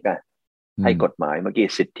เนี่ยกันให้กฎหมายเมื่อกี้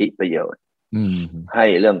สิทธิประโยชน์ให้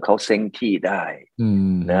เรื่องเขาเซ้งที่ได้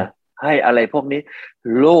นะให้อะไรพวกนี้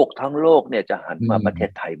โลกทั้งโลกเนี่ยจะหันมาประเท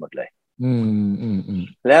ศไทยหมดเลย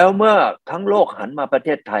แล้วเมื่อทั้งโลกหันมาประเท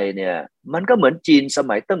ศไทยเนี่ยมันก็เหมือนจีนส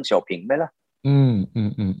มัยเติ้งเสี่ยวผิงไหมล่ะ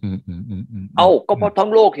ก็เพราะทั้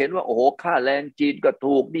งโลกเห็นว่าโอ้โหค่าแรงจีนก็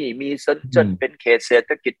ถูกนี่มีเซินเจิ้นเป็นเขตเศรษ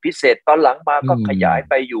ฐกิจพิเศษตอนหลังมาก็ขยาย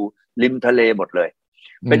ไปอยู่ริมทะเลหมดเลย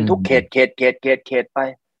เป็นทุกเขตไป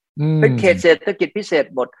เป็นเขตเศรษฐกิจพิเศษ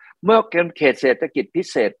หมดเมื่อเป็นเขตเศรษฐกิจพิ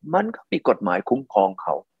เศษมันก็มีกฎหมายคุ้มครองเข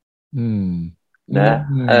านะ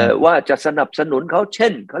ว่าจะสนับสนุนเขาเช่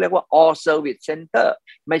นเขาเรียกว่า all service center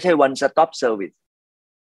ไม่ใช่ one stop service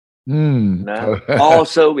นะ all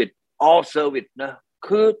service นะ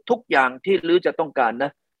คือทุกอย่างที่ลือจะต้องการน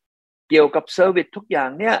ะเกี่ยวกับเซอร์วิสทุกอย่าง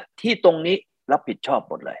เนี่ยที่ตรงนี้รับผิดชอบ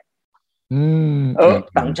หมดเลย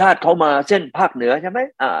ต่างชาติเขามาเส้นภาคเหนือใช่ไหม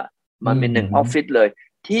มันเป็น1 ออฟฟิศเลย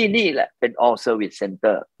ที่นี่แหละเป็น all service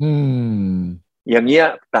center อย่างเงี้ย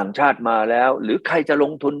ต่างชาติมาแล้วหรือใครจะล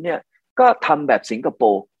งทุนเนี่ยก็ทำแบบสิงคโ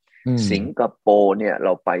ปร์เนี่ยเร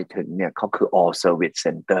าไปถึงเนี่ยเขาคือ all service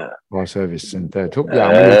center ทุกอย่าง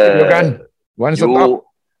มันอยู่ที่เดียวกัน one stop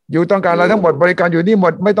อยู่ต้องการอะไรทั้งหมดบริการอยู่นี่หม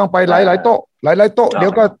ดไม่ต้องไปหลายโต๊ะหลายโต๊ะเดี๋ย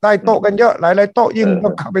วก็ใต้โต๊ะกันเยอะหลายโต๊ะยิ่งต้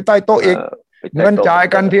องเข้าไปใต้โต๊ะอีกเงินจ่าย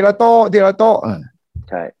กันทีละโต๊ะ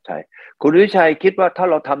ใช่คุณวิชัยคิดว่าถ้า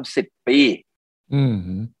เราทำ10 ปี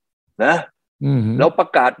นะเราประ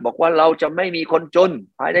กาศบอกว่าเราจะไม่มีคนจน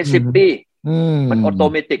ภายใน10 ปีมันออโต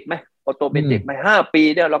เมติกไหม5 ปี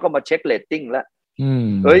เนี่ยเราก็มาเช็คเรตติ้งแล้ว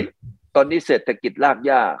เฮ้ยตอนนี้เศรษฐกิจรากห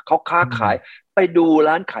ญ้าเขาค้าขายไปดู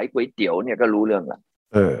ร้านขายก๋วยเตี๋ยวเนี่ยก็รู้เรื่องละ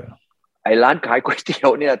ไอ้ร้านขายก๋วยเตี๋ยว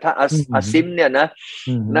เนี่ยถ้าอาซิมเนี่ยนะ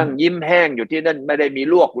นั่งยิ้มแห้งอยู่ที่นั่นไม่ได้มี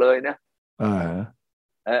ลวกเลยนะ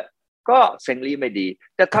ก็เซ็งลี่ไม่ดี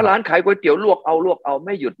แต่ถ้าร้านขายก๋วยเตี๋ยวลวกเอาไ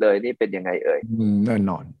ม่หยุดเลยนี่เป็นยังไงแน่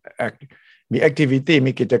นอนมีแอคทิวิตี้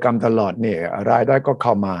มีกิจกรรมตลอดเนี่ยรายได้ก็เ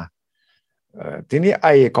ข้ามาทีนี้ไ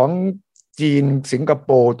อ้ของจีนสิงคโป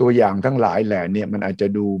ร์ตัวอย่างทั้งหลายแหละเนี่ยมันอาจจะ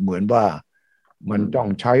ดูเหมือนว่ามันต้อง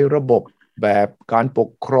ใช้ระบบแบบการปก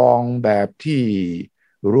ครองแบบที่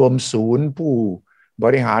รวมศูนย์ผู้บ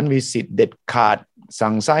ริหารมีสิทธิ์เด็ดขาด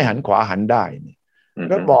สั่งซ้ายหันขวาหันได้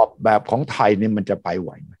ระบอบแบบของไทยนี่มันจะไปไห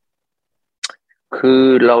วไหมคือ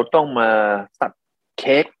เราต้องมาตัดเ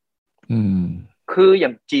ค้กคืออย่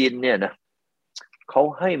างจีนเนี่ยนะเขา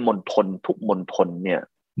ให้มณฑลทุกมณฑลเนี่ย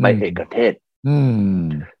ไปเอกเทศ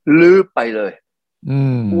ลื้อไปเลย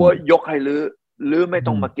ว่ายกให้ลื้อไม่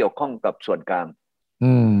ต้องมาเกี่ยวข้องกับส่วนกลาง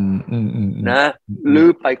นะลื้อ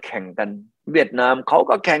ไปแข่งกันเวียดนามเขา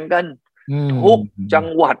ก็แข่งกันทุกจัง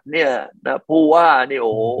หวัดเนี่ยนะผู้ว่านี่โ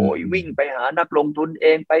อ้ยวิ่งไปหานักลงทุนเอ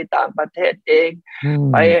งไปต่างประเทศเอง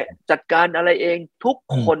ไปจัดการอะไรเองทุก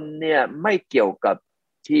คนเนี่ยไม่เกี่ยวกับ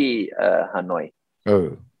ที่ฮานอย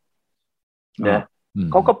นะ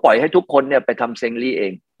เขาก็ปล่อยให้ทุกคนเนี่ยไปทำเซงลี่เอ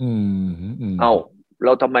งเร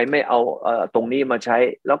าทำไมไม่เอาตรงนี้มาใช้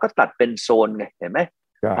เราก็ตัดเป็นโซนไงเห็นไหม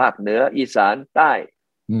ภาคเหนืออีสานใต้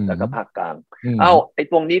แล้วก็ภาคกลางไอ้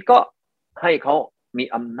ตรงนี้ก็ให้เขา มี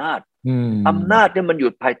อำนาจเนี่ยมันอยู่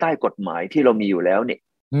ภายใต้กฎหมายที่เรามีอยู่แล้วนี่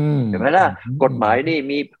เห็นไหมล่ะกฎหมายนี่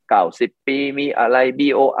มี90 ปีมีอะไร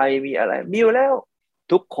BOI มีอะไรมีอยู่แล้ว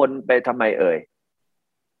ทุกคนไปทำไมเอ่ย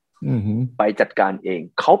ไปจัดการเอง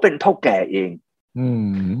เขาเป็นเท่าแก่เอง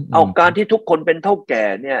เอาการที่ทุกคนเป็นเท่าแก่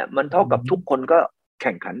เนี่ยมันเท่ากับทุกคนก็แ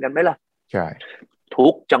ข่งขันกันไหมล่ะใช่ทุ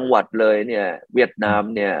กจังหวัดเลยเนี่ยเวียดนาม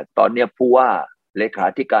เนี่ยตอนเนี้ยผู้ว่าเลขา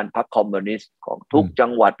ธิการพรรคคอมมิวนิสต์ของทุกจั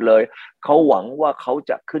งหวัดเลยเขาหวังว่าเขา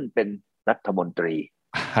จะขึ้นเป็นรัฐมนตรี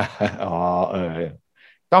อ๋อ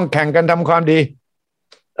ต้องแข่งกันทำความดี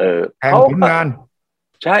แข่งผลงาน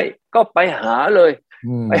ใช่ก็ไปหาเลย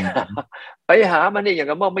ไปหามันเนี่ยอย่าง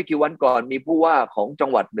กับเมื่อไม่กี่วันก่อนมีผู้ว่าของจั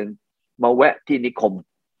งหวัดหนึ่งมาแวะที่นิคม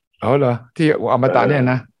เหรอที่อมตะเนี่ย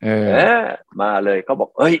นะมาเลยเขาบอก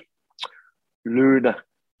เอ้ยลือนะ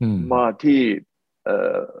มาที่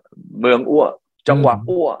เมืองอ้วจังหวัด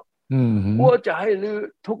อ้วจะให้ลือ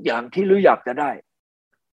ทุกอย่างที่ลืออยากจะได้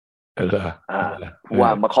ว่า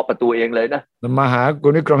มาเคาะประตูเองเลยนะมาหาคุ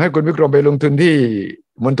ณวิกรมให้คุณวิกรมไปลงทุนที่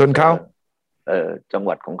มณฑลเขาจังห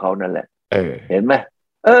วัดของเขานั่นแหละเห็นไหม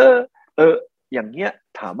อย่างเงี้ย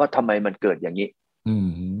ถามว่าทำไมมันเกิดอย่างนี้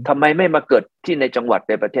ทำไมไม่มาเกิดที่ในจังหวัด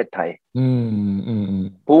ในประเทศไทย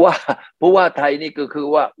ผู้ว่าไทยนี่ก็คือ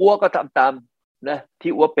ว่าอ้วก็ทำตามนะ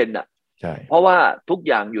ที่อ้วเป็นอ่ะใช่เพราะว่าทุก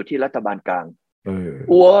อย่างอยู่ที่รัฐบาลกลาง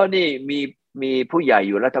อ้วนี่มีผู้ใหญ่อ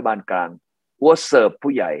ยู่รัฐบาลกลางอ้วเสิร์ฟ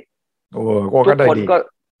ผู้ใหญ่ทุกคนก็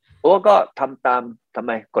อ้วก็ทำตามทำไ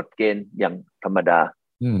มกฎเกณฑ์อย่างธรรมดา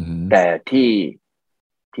แต่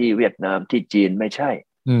ที่เวียดนามที่จีนไม่ใช่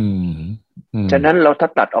ฉะนั้นเราถ้า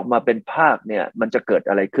ตัดออกมาเป็นภาคเนี่ยมันจะเกิด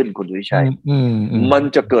อะไรขึ้นคุณสุวิชัยมัน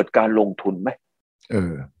จะเกิดการลงทุนไหม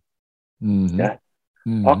นะ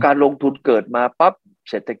พอการลงทุนเกิดมาปั๊บ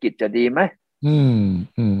เศรษฐกิจจะดีไหม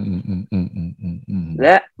แล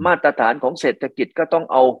ะมาตรฐานของเศรษฐกิจก็ต้อง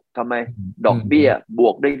เอาทำไมดอกเบี้ยบว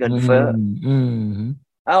กด้วยเงินเฟ้อ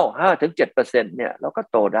5-7%เนี่ยเราก็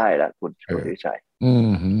โตได้ละคุณสุวิชัย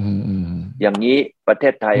อย่างนี้ประเท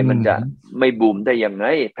ศไทยมันจะไม่บูมได้ยังไง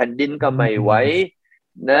แผ่นดินก็ไม่ไหว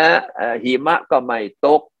นะหิมะก็ไม่ต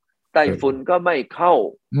กไต้ฝุ่นก็ไม่เข้า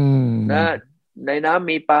นะในน้ำ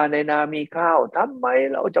มีปลาในนามีข้าวทำไม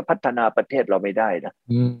เราจะพัฒนาประเทศเราไม่ได้นะ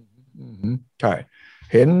ใช่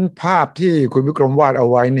เห็นภาพที่คุณวิกรมวาดเอา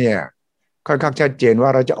ไว้เนี่ยค่อนข้างชัดเจนว่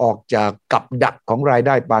าเราจะออกจากกับดักของรายไ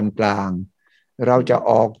ด้ปานกลางเราจะ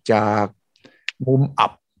ออกจากมุมอั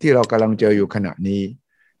บที่เรากำลังเจออยู่ขณะนี้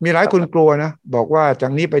มีหลายคนกลัวนะบอกว่าจา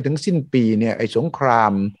กนี้ไปถึงสิ้นปีเนี่ยไอ้สงครา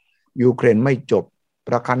มยูเครนไม่จบ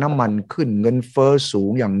ราคาน้ำมันขึ้นเงินเฟ้อสู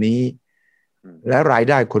งอย่างนี้และราย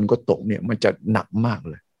ได้คนก็ตกเนี่ยมันจะหนักมาก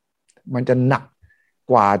เลยมันจะหนัก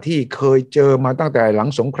กว่าที่เคยเจอมาตั้งแต่หลัง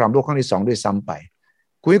สงครามโลกครั้งที่2ด้วยซ้ำไป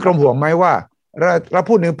คุณวิกรมห่วงไหมว่าเรา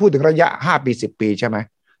พูดถึงระยะ5 ปี10 ปีใช่ไหม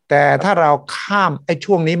แต่ถ้าเราข้ามไอ้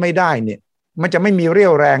ช่วงนี้ไม่ได้เนี่ยมันจะไม่มีเรี่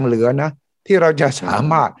ยวแรงเหลือนะที่เราจะสา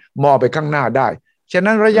มารถมองไปข้างหน้าได้ฉะ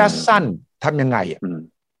นั้นระยะสั้นทำยังไง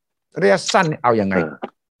ระยะสั้นเอายังไง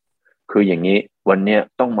คืออย่างนี้วันนี้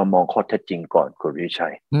ต้องมามองข้อเท็จจริงก่อนคุณวิชั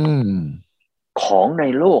ยของใน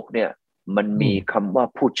โลกเนี่ยมันมีคำว่า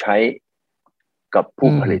ผู้ใช้กับผู้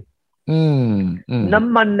ผลิตน้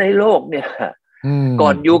ำมันในโลกเนี่ยก่อ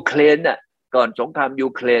นยูเครนเนี่ยก่อนสงครามยู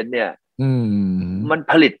เครนเนี่ยมัน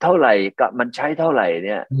ผลิตเท่าไหร่กับมันใช้เท่าไหร่เ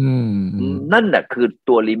นี่ยนั่นแหละคือ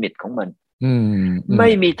ตัวลิมิตของมันไม่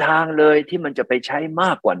มีทางเลยที่มันจะไปใช้ม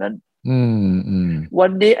ากกว่านั้นวั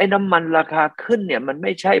นนี้ไอ้น้ำมันราคาขึ้นเนี่ยมันไ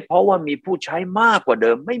ม่ใช่เพราะว่ามีผู้ใช้มากกว่าเ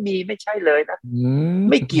ดิมไม่ใช่เลยนะ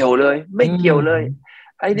ไม่เกี่ยวเลยไม่เกี่ยวเลย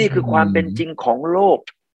ไอ้นี่คือความเป็นจริงของโลก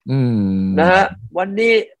นะฮะวัน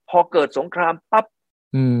นี้พอเกิดสงครามปั๊บ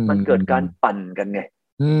มันเกิดการปั่นกันไง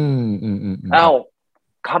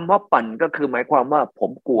คำว่าปั่นก็คือหมายความว่าผ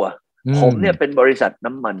มกลัวผมเนี่ยเป็นบริษัท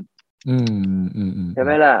น้ำมันใช่ไห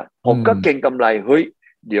มล่ะผมก็เก่งกำไรเฮ้ย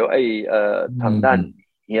เดี๋ยวไอ้ทางด้าน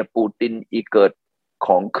เฮียปูตินอีเกิดข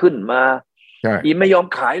องขึ้นมาอีไม่ยอม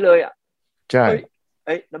ขายเลยอ่ะใช่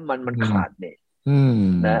น้ำมันขาดเนี่ย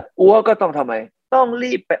นะอัวก็ต้องทำไมต้อง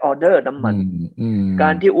รีบไปออเดอร์น้ำมันกา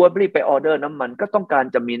รที่อัวรีบไปออเดอร์น้ำมันก็ต้องการ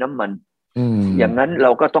จะมีน้ำมันอย่างนั้นเร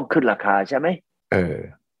าก็ต้องขึ้นราคาใช่ไหม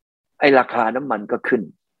ไอ้ราคาน้ำมันก็ขึ้น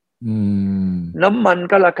น้ำมัน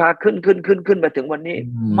ก็ราคาขึ้นไปถึงวันนี้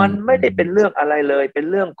มันไม่ได้เป็นเรื่องอะไรเลยเป็น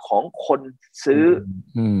เรื่องของคนซื้อ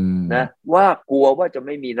นะว่ากลัวว่าจะไ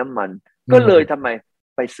ม่มีน้ำมันก็เลยทำไม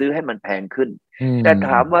ไปซื้อให้มันแพงขึ้นแต่ถ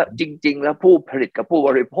ามว่าจริงๆแล้วผู้ผลิตกับผู้บ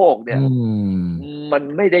ริโภคเนี่ยมัน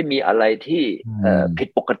ไม่ได้มีอะไรที่ผิด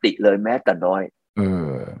ปกติเลยแม้แต่น้อย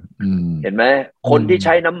เห็นไหมคนที่ใ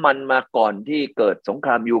ช้น้ำมันมาก่อนที่เกิดสงค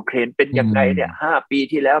รามยูเครนเป็นยังไงเนี่ย5 ปี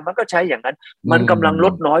ที่แล้วมันก็ใช้อย่างนั้นมันกำลังล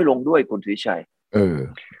ดน้อยลงด้วยคุณสุวิชัย เออ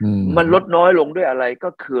มันลดน้อยลงด้วยอะไรก็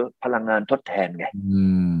คือพลังงานทดแทนไง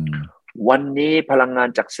วันนี้พลังงาน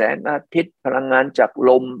จากแสงอาทิตย์พลังงานจาก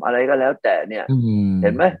ลมอะไรก็แล้วแต่เนี่ยเ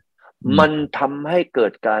ห็นไหมมันทำให้เกิ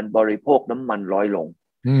ดการบริโภคน้ำมันน้อยลง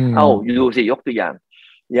ดูสิยกตัวอย่า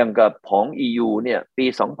งกับของ EU เนี่ยปี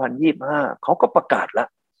2025เขาก็ประกาศแล้ว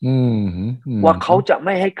ว่าเขาจะไ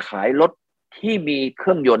ม่ให้ขายรถที่มีเค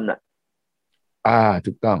รื่องยนต์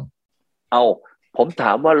ถูกต้องผมถ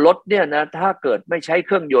ามว่ารถเนี่ยนะถ้าเกิดไม่ใช้เค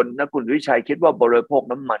รื่องยนต์นะคุณวิชัยคิดว่าบริโภค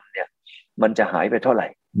น้ำมันเนี่ยมันจะหายไปเท่าไหร่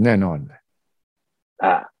แน่นอน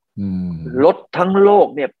รถทั้งโลก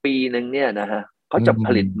เนี่ยปีหนึ่งเนี่ยนะฮะเขาจะผ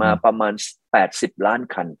ลิตมาประมาณ80ล้าน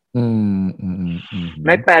คันใ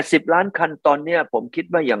น80ล้านคันตอนเนี้ยผมคิด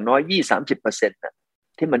ว่าอย่างน้อย 20-30% นะ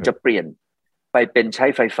ที่มันจะเปลี่ยนไปเป็นใช้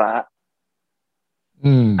ไฟฟ้า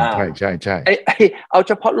ใช่ใช่ใช่เอาเ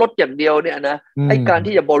ฉพาะรถอย่างเดียวเนี่ยนะไอ้การ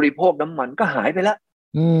ที่จะบริโภคน้ำมันก็หายไปแล้ว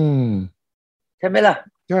ใช่ไหมล่ะ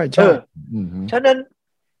ใช่ใช่ฉะนั้น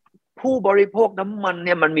ผู้บริโภคน้ำมันเ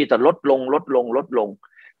นี่ยมันมีแต่ลดลง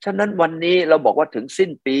ฉะนั้นวันนี้เราบอกว่าถึงสิ้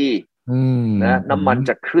นปีนะน้ำมัน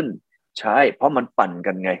จะขึ้นใช่เพราะมันปั่น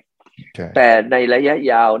กันไงแต่ในระยะ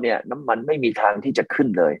ยาวเนี่ยน้ำมันไม่มีทางที่จะขึ้น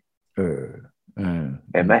เลย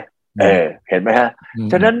เห็นไหมเห็นไหมฮะ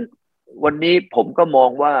ฉะนั้นวันนี้ผมก็มอง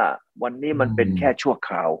ว่าวันนี้มันเป็นแค่ชั่วค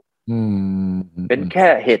ราวเป็นแค่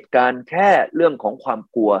เหตุการณ์แค่เรื่องของความ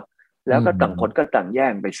กลัวแล้วก็ต่างคนก็ต่างแย่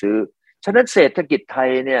งไปซื้อฉะนั้นเศรษฐกิจไทย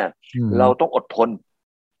เนี่ยเราต้องอดทน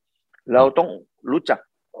เราต้องรู้จัก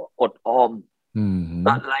อดออม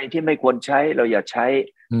อะไรที่ไม่ควรใช้เราอย่าใช้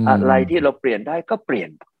อะไรที่เราเปลี่ยนได้ก็เปลี่ยน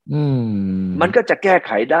มันก็จะแก้ไ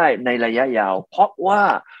ขได้ในระยะยาวเพราะว่า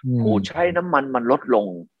ผู้ใช้น้ำมันมันลดลง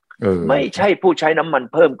ไม่ใช่ผู้ใช้น้ำมัน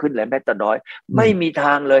เพิ่มขึ้นเลยแม้แต่น้อยไม่มีท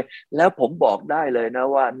างเลยแล้วผมบอกได้เลยนะ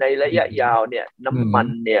ว่าในระยะยาวเนี่ยน้ำมัน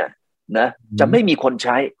เนี่ยนะจะไม่มีคนใ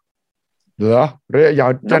ช้เหรอระยะยา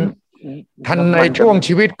วทันในช่วง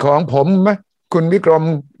ชีวิตของผมไหมคุณวิกรม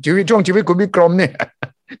ช่วงชีวิตคุณวิกรมเนี่ย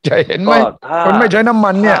จะเห็นไหมคนไม่ใช้น้ำ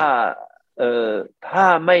มันเนี่ยถ้า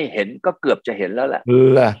ไม่เห็นก็เกือบจะเห็นแล้วแหละ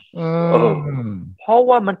เพราะ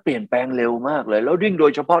ว่ามันเปลี่ยนแปลงเร็วมากเลยแล้วยิ่งโด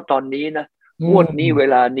ยเฉพาะตอนนี้นะงวดนี้เว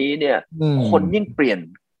ลานี้เนี่ยคนยิ่งเปลี่ยน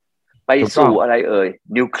ไปสู่อะไร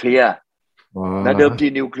นิวเคลียร์นะเดิมที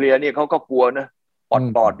นิวเคลียร์เนี่ยเขาก็กลัวนะ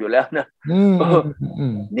ปอดอยู่แล้วนะ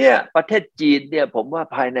เนี่ยประเทศจีนเนี่ยผมว่า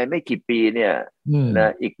ภายในไม่กี่ปีเนี่ยน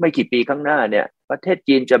ะอีกไม่กี่ปีข้างหน้าเนี่ยประเทศ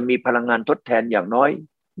จีนจะมีพลังงานทดแทนอย่างน้อย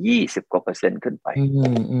20%กว่าขึ้นไป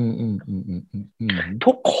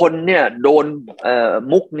ทุกคนเนี่ยโดน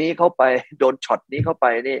มุกนี้เข้าไปโดนช็อตนี้เข้าไป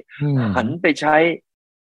นี่หันไปใช้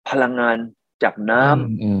พลังงานจากน้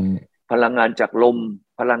ำพลังงานจากลม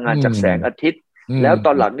พลังงานจากแสงอาทิตย์แล้วต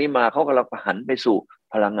อนหลังนี้มาเขากำลังหันไปสู่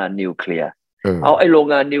พลังงานนิวเคลียร์เอาไอ้โรง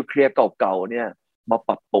งานนิวเคลียร์เก่าๆเนี่ยมาป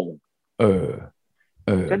รับปรุง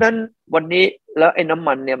ฉะนั้นวันนี้แล้วไอ้น้ำ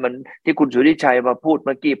มันเนี่ยมันที่คุณสุริชัยมาพูดเ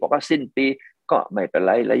มื่อกี้บอกว่าสิ้นปีก็ไม่เป็นไ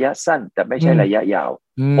รระยะสั้นแต่ไม่ใช่ระยะยาว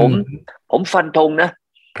ผมฟันธงนะ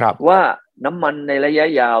ว่าน้ำมันในระยะ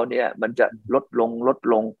ยาวเนี่ยมันจะลดล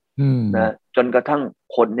งนะจนกระทั่ง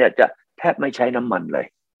คนเนี่ยจะแทบไม่ใช้น้ำมันเลย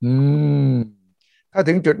ถ้า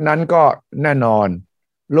ถึงจุดนั้นก็แน่นอน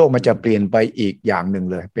โลกมันจะเปลี่ยนไปอีกอย่างหนึ่ง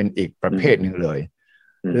เลยเป็นอีกประเภทหนึ่งเลย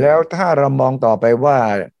แล้วถ้าเรามองต่อไปว่า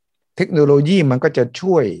เทคโนโลยีมันก็จะ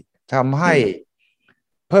ช่วยทำให้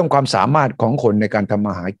เพิ่มความสามารถของคนในการทำม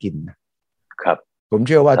าหากินครับผมเ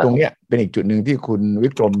ชื่อว่าตรงเนี้ยเป็นอีกจุดหนึ่งที่คุณวิ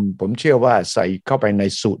กรมผมเชื่อว่าใส่เข้าไปใน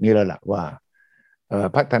สูตรนี้แล้วล่ะว่า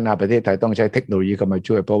พัฒนาประเทศไทยต้องใช้เทคโนโลยีเข้ามา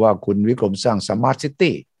ช่วยเพราะว่าคุณวิกรมสร้างสมาร์ทซิ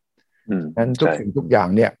ตี้นั้นทุกสิ่งทุกอย่าง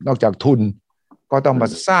เนี่ยนอกจากทุนก็ต้องมา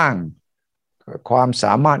สร้างความส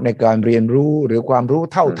ามารถในการเรียนรู้หรือความรู้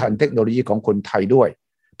เท่าทันเทคโนโลยีของคนไทยด้วย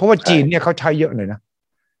เพราะว่าจีนเนี่ยเขาใช้เยอะเลยนะ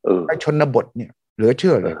ไอ้ชนบทเนี่ยเหลือเ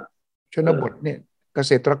ชื่อเลยชนบทเนี่ยเก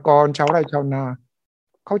ษตรกรชาวไร่ชาวนา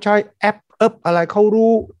เขาใช้แอปอะไรเขา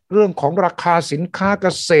รู้เรื่องของราคาสินค้าเก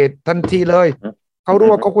ษตรทันทีเลยเขารู้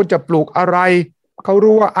ว่าเขาควรจะปลูกอะไรเขา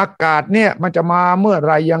รู้ว่าอากาศเนี่ยมันจะมาเมื่อ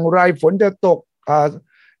ไรอย่างไรฝนจะตก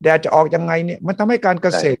แดดจะออกยังไงเนี่ยมันทำให้การเก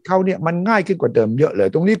ษตรเขาเนี่ยมันง่ายขึ้นกว่าเดิมเยอะเลย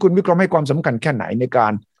ตรงนี้คุณวิกรมให้ความสำคัญแค่ไหนในกา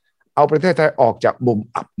รเอาประเทศไทยออกจากมุม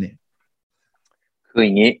อับเนี่ยคืออ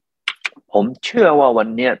ย่างนี้ผมเชื่อว่าวัน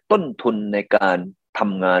นี้ต้นทุนในการท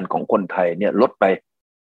ำงานของคนไทยเนี่ยลดไป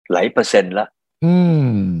หลาย%แล้ว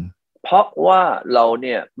เพราะว่าเราเ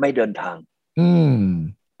นี่ยไม่เดินทาง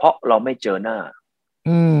เพราะเราไม่เจอหน้า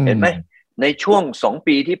เห็นไหมในช่วง2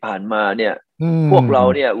 ปีที่ผ่านมาเนี่ยพวกเรา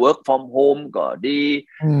เนี่ย work from home ก็ดี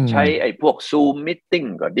ใช้ไอ้พวก Zoom meeting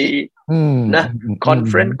ก็ดีนะ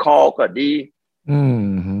conference call ก็ดี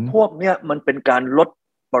พวกเนี้ยมันเป็นการลด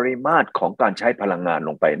ปริมาตรของการใช้พลังงานล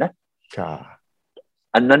งไปนะ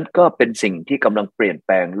อันนั้นก็เป็นสิ่งที่กำลังเปลี่ยนแป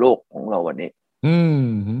ลงโลกของเราวันนี้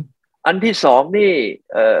อันที่สองนี่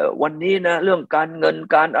วันนี้นะเรื่องการเงิน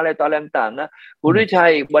การอะไรต่ออะไรต่างๆนะคุณวิชั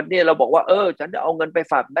ยวันนี้เราบอกว่าฉันจะเอาเงินไป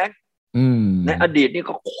ฝากแบงก์ในอดีตนี่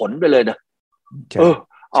ก็ขนไปเลยนะ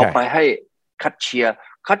เอาไปให้คัดเชีย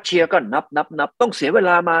ร์ก็นับต้องเสียเว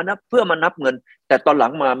ลามานะเพื่อมานับเงินแต่ตอนหลั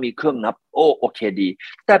งมามีเครื่องนับโอเคดี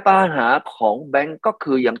แต่ปัญหาของแบงก์ก็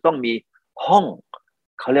คือยังต้องมีห้อง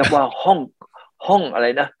เขาเรียกว่าห้องอะไร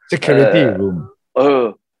นะ security room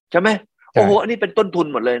ใช่ไหมโอ้โหอันนี้เป็นต้นทุน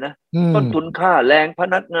หมดเลยนะต้นทุนค่าแรงพ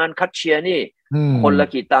นักงานคัดเชียร์นี่คนละ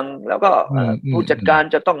กี่ตังค์แล้วก็ผู้จัดการ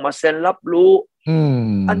จะต้องมาเซ็นรับรู้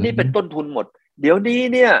อันนี้เป็นต้นทุนหมดเดี๋ยวนี้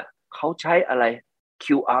เนี่ยเขาใช้อะไร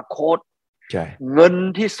QR code เงิน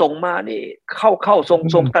ที่ส่งมานี่เข้า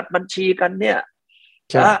ส่งตัดบัญชีกันเนี่ย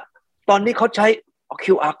ตอนนี้เขาใช้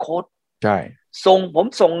QR code ใช่ผม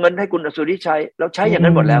ส่งเงินให้คุณสุริชัยเราใช้อย่าง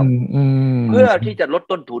นั้นหมดแล้วเพื่อที่จะลด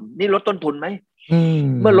ต้นทุนนี่ลดต้นทุนไหม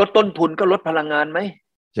เมื่อลดต้นทุนก็ลดพลังงานไหม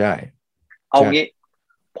ใช่เอางี้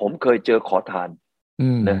ผมเคยเจอขอทาน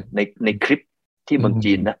นะในคลิปที่เมือง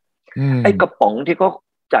จีนนะไอ้กระป๋องที่เขา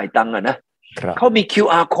จ่ายตังค์นะเขามี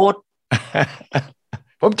QR code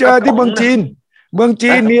ผมเจอที่เมืองจีน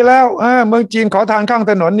มีแล้วเมืองจีนขอทานข้าง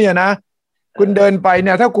ถนนเนี่ยนะคุณเดินไปเ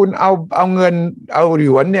นี่ยถ้าคุณเอาเงินเอาหย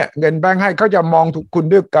วนเนี่ยเงินแบงค์ให้เขาจะมองคุณ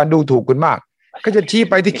ด้วยการดูถูกคุณมากเขาจะชี้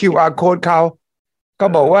ไปที่ QR code เขาก็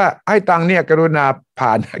บอกว่าให้ตังค์เนี่ยกรุณาผ่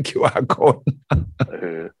าน QR code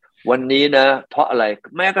วันนี้นะเพราะอะไร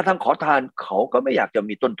แม้กระทั่งขอทานเขาก็ไม่อยากจะ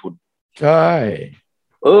มีต้นทุนใช่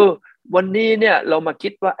วันนี้เนี่ยเรามาคิ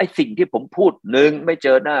ดว่าไอ้สิ่งที่ผมพูดหนึ่งไม่เจ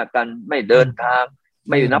อหน้ากันไม่เดินทาง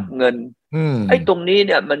ไม่นับเงินไอ้ตรงนี้เ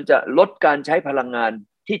นี่ยมันจะลดการใช้พลังงาน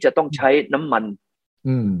ที่จะต้องใช้น้ำมัน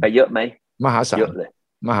ไปเยอะไหมมหาศาลเยอะเลย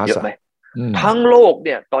มหาศาลทั้งโลกเ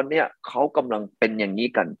นี่ยตอนเนี้ยเขากำลังเป็นอย่างนี้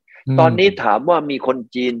กันตอนนี้ถามว่ามีคน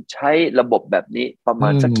จีนใช้ระบบแบบนี้ประมา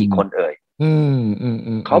ณสักกี่คน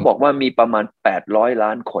เขาบอกว่ามีประมาณ800 ล้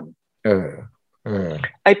านคน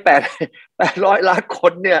ไอ้800 ล้านค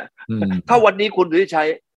นเนี่ยถ้าวันนี้คุณสุริชัย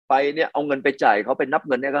ไปเนี่ยเอาเงินไปจ่ายเขาไปนับ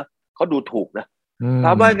เงินเนี่ยเขาดูถูกนะถ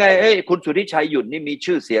ามว่าไงคุณสุทธิชัยหยุ่นนี่มี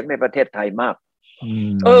ชื่อเสียงในประเทศไทยมาก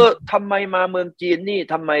ทำไมมาเมืองจีนนี่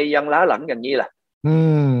ทำไมยังล้าหลังอย่างนี้ล่ะ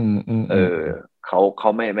เขา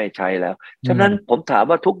ไม่ใช้แล้วฉะนั้นผมถาม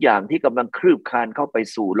ว่าทุกอย่างที่กำลังคลืบคลานเข้าไป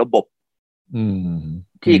สู่ระบบ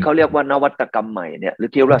ที่เขาเรียกว่านวัตกรรมใหม่เนี่ยหรือ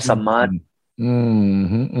ที่เรียกว่าสมาร์ท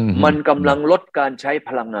มันกำลังลดการใช้พ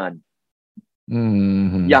ลังงาน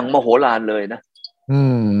อย่างมโหฬารเลยนะ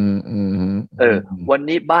วัน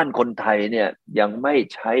นี้บ้านคนไทยเนี่ยยังไม่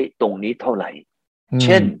ใช้ตรงนี้เท่าไหร่เ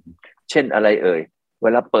ช่นอะไรเว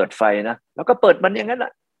ลาเปิดไฟนะแล้วก็เปิดมันอย่างนั้นแหล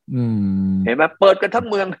ะเห็นไหมเปิดกันทั้ง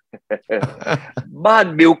เมือง บ้าน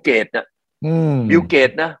บิลเกตนะบิลเกต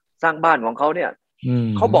นะสร้างบ้านของเขาเนี่ย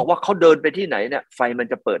เขาบอกว่าเขาเดินไปที่ไหนเนี่ยไฟมัน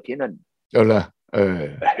จะเปิดที่นั่น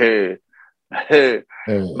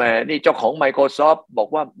แหมนี่เจ้าของ Microsoft บอก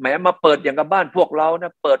ว่าแหมมาเปิดอย่างกับบ้านพวกเราน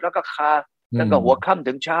ะเปิดแล้วก็คาตั้งแต่หัวค่ำ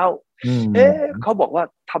ถึงเช้าเขาบอกว่า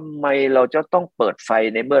ทำไมเราจะต้องเปิดไฟ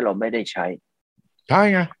ในเมื่อเราไม่ได้ใช้ใช่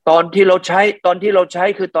ไงตอนที่เราใช้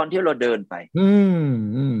คือตอนที่เราเดินไป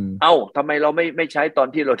ทำไมเราไม่ใช้ตอน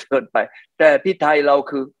ที่เราเดินไปแต่ที่ไทยเรา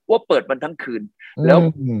คือว่าเปิดมันทั้งคืนแล้ว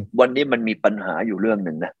วันนี้มันมีปัญหาอยู่เรื่องห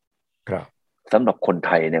นึ่งนะครับสำหรับคนไ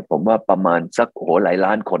ทยเนี่ยผมว่าประมาณสักหลายล้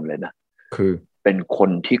านคนเลยนะคือเป็นคน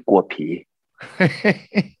ที่กลัวผี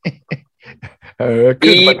ค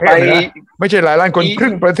รึ่งประเทศนะไม่ใช่หลายล้านคนค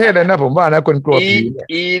รึ่งประเทศเลยนะผมว่านะคนกลัว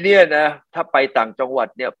ผีเนี่ยนะถ้าไปต่างจังหวัด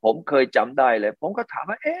เนี่ยผมเคยจำได้เลยผมก็ถาม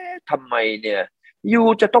ว่าทำไมเนี่ยยู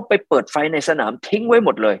จะต้องไปเปิดไฟในสนามทิ้งไว้หม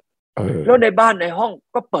ดเลยแล้วในบ้านในห้อง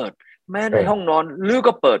ก็เปิดแม้ในห้องนอนหรือ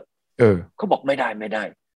ก็เปิดเขาบอกไม่ได้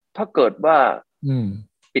ถ้าเกิดว่า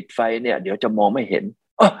ปิดไฟเนี่ยเดี๋ยวจะมองไม่เห็น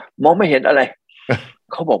มองไม่เห็นอะไร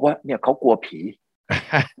เขาบอกว่าเนี่ยเขากลัวผี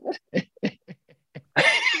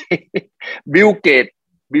บิลเก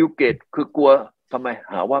ตคือกลัวทำไม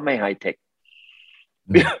หาว่าไม่ไฮเทค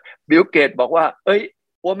บิลเกตบอกว่า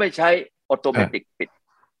ว่าไม่ใช้ออโตเมติกปิด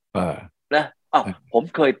นะผม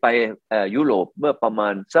เคยไปยุโรปเมื่อประมา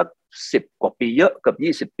ณสัก10 กว่าปีเยอะกั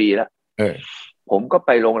บ20 ปีแล้วผมก็ไ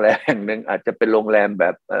ปโรงแรมแห่งหนึ่งอาจจะเป็นโรงแรมแบ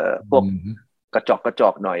บพวกกระจอ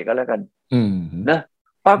กหน่อยก็แล้วกันนะ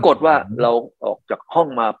ปรากฏว่าเราออกจากห้อง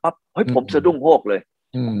มาปั๊บผมสะดุ้งโฮกเลย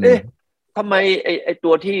ทำไมไอ้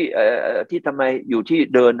ตัวที่ทำไมอยู่ที่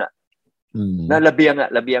เดินนั่นระเบียง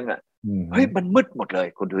มันมืดหมดเลย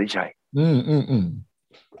คุณดุยชัย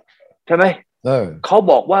ใช่ไหมเขา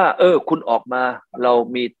บอกว่าคุณออกมาเรา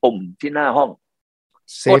มีปุ่มที่หน้าห้อง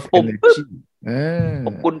กดปุ่มปุ๊บ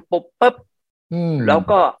คุณปุ๊บแล้ว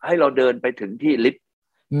ก็ให้เราเดินไปถึงที่ลิฟต์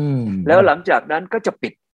แล้วหลังจากนั้นก็จะปิ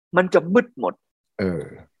ดมันจะมืดหมด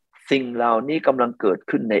สิ่งเหล่านี้กำลังเกิด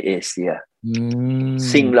ขึ้นในเอเชีย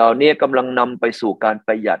สิ่งเหล่านี้กำลังนำไปสู่การป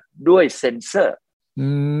ระหยัดด้วยเซ็นเซอร์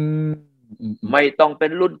ไม่ต้องเป็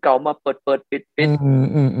นรุ่นเก่ามาเปิดปิด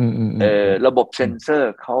ระบบเซ็นเซอ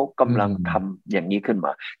ร์เขากำลังทำอย่างนี้ขึ้นม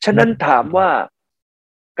าฉะนั้นถามว่า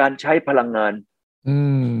การใช้พลังงาน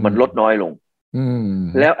มันลดน้อยลง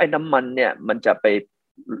แล้วไอ้น้ำมันเนี่ยมันจะไป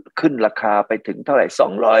ขึ้นราคาไปถึงเท่าไหร่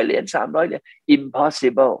200 เหรียญ300 เหรียญ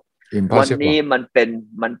impossible วันนี้มันเ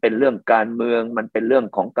ป็นเรื่องการเมืองมันเป็นเรื่อง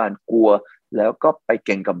ของการกลัวแล้วก็ไปเ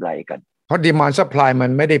ก็งกำไรกันเพราะ demand supply มั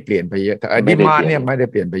นไม่ได้เปลี่ยนไปเยอะdemand เนี่ยไม่ได้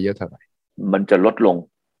เปลี่ยนไปเยอะเท่าไหร่มันจะลดลง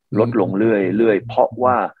เรื่อยเพราะ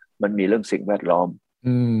ว่ามันมีเรื่องสิ่งแวดล้อม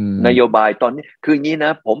นโยบายตอนนี้คืออย่างนี้น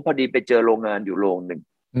ะผมพอดีไปเจอโรงงานอยู่โรงหนึ่ง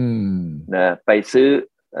นะไปซื้อ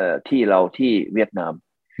ที่เราที่เวียดนาม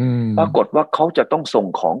ปรากฏว่าเขาจะต้องส่ง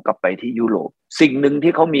ของกลับไปที่ยุโรปสิ่งหนึ่ง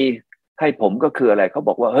ที่เขามีให้ผมก็คืออะไรเขาบ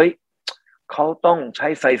อกว่าเฮ้ยเขาต้องใช้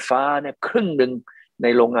ไฟฟ้าเนี่ยครึ่งหนึ่งใน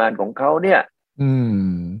โรงงานของเขาเนี่ย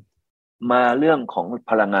มาเรื่องของ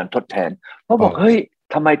พลังงานทดแทนเขาบอกเฮ้ย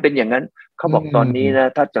ทำไมเป็นอย่างนั้นเขาบอกตอนนี้นะ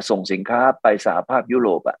ถ้าจะส่งสินค้าไปสหภาพยุโร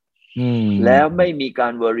ปอ่ะแล้วไม่มีกา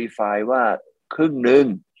ร verify ว่าครึ่งหนึ่ง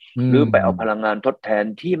หรือไปเอาพลังงานทดแทน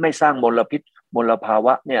ที่ไม่สร้างมลภาว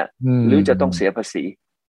ะเนี่ยหรือจะต้องเสียภาษี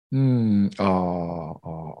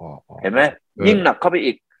เห็นไหมยิ่งหนักเข้าไป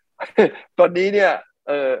อีก ตอนนี้เนี่ย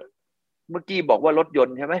เมื่อกี้บอกว่ารถยน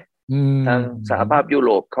ต์ใช่ไหมทางสหภาพยุโร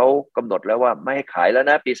ปเขากำหนดแล้วว่าไม่ให้ขายแล้ว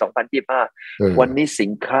นะปี2025วันนี้สิ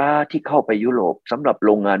นค้าที่เข้าไปยุโรปสำหรับโ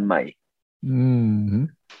รงงานใหม่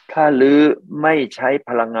ถ้าลื้อไม่ใช้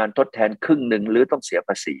พลังงานทดแทนครึ่งหนึ่งหรือต้องเสียภ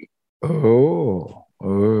าษี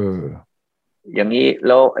อย่างนี้แ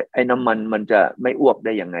ล้วไอ้น้ำมันจะไม่อ้วกไ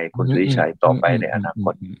ด้ยังไงคุณสุริชัยต่อไปในอนาค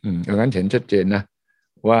ตอย่างนั้นเห็นชัดเจนนะ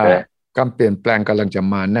ว่าการเปลี่ยนแปลงกำลังจะ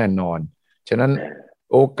มาแน่นอนฉะนั้น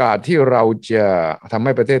โอกาสที่เราจะทำใ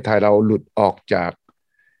ห้ประเทศไทยเราหลุดออกจาก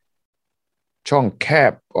ช่องแค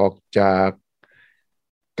บออกจาก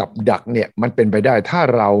กับดักเนี่ยมันเป็นไปได้ถ้า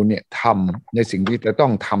เราเนี่ยทำในสิ่งที่จะต้อ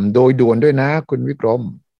งทำโดยด่วนด้วยนะคุณวิกรม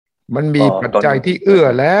มันมีปัจจัยที่เอื้อ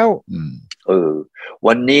แล้ว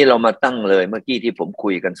วันนี้เรามาตั้งเลยเมื่อกี้ที่ผมคุ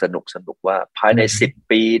ยกันสนุกว่าภายใน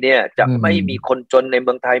10 ปีเนี่ยจะไม่มีคนจนในเ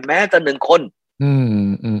มืองไทยแม้แต่1 คน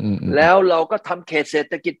แล้วเราก็ทำเขตเศรษ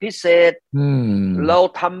ฐกิจพิเศษเรา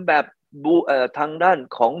ทำแบบทางด้าน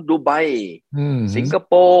ของดูไบสิงค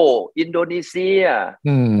โปร์อินโดนีเซีย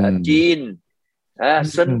จีน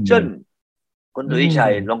เซินเจิ้นคุณดุยชั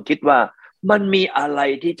ยลองคิดว่ามันมีอะไร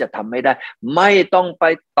ที่จะทำไม่ได้ไม่ต้องไป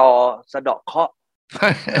ต่อสะเดาะเคราะห์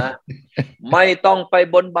นะไม่ต้องไป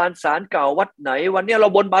บนบานศาลเก่าวัดไหนวันนี้เรา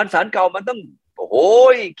บนบานศาลเก่ามันต้องโอ้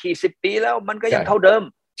ยกี่10 ปีแล้วมันก็ยังเท่าเดิม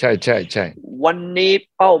ใช่วันนี้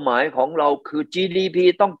เป้าหมายของเราคือ GDP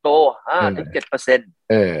ต้องโต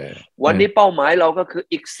 5-7%วันนี้เป้าหมายเราก็คือ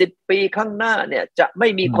อีก10 ปีข้างหน้าเนี่ยจะไม่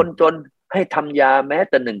มีคนจนให้ทำยาแม้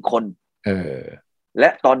แต่1 คนและ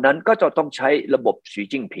ตอนนั้นก็จะต้องใช้ระบบสี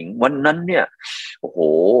จิ้งผิงวันนั้นเนี่ยโอ้โห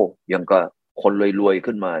ยังก็คนรวยๆ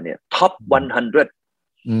ขึ้นมาเนี่ยท็อป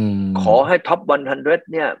100ขอให้ท็อป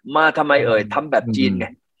100เนี่ยมาทำไมทำแบบจีนไง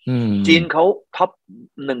จีนเขาท็อป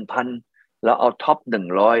 1,000แล้วเอาท็อป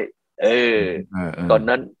100ตอน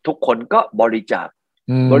นั้นทุกคนก็บริจาค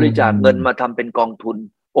เงินมาทำเป็นกองทุน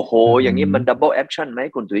โอ้โหอย่างนี้มันดับเบิลแอคชั่นไหม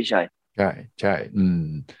คุณสุวิชัยใช่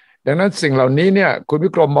ดังนั้นสิ่งเหล่านี้เนี่ยคุณวิ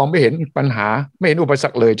กรมมองไม่เห็นปัญหาไม่เห็นอุปสร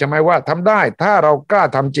รคเลยใช่ไหมว่าทำได้ถ้าเรากล้า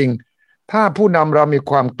ทำจริงถ้าผู้นำเรามี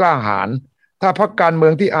ความกล้าหาญถ้าพรรคการเมื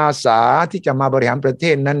องที่อาสาที่จะมาบริหารประเท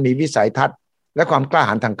ศนั้นมีวิสัยทัศน์และความกล้าห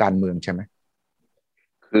าญทางการเมืองใช่ไหม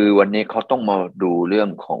คือวันนี้เขาต้องมาดูเรื่อง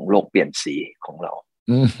ของโลกเปลี่ยนสีของเรา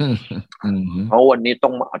เพราะวันนี้ต้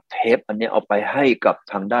องมาอัดเทปอันนี้เอาไปให้กับ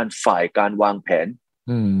ทางด้านฝ่ายการวางแผน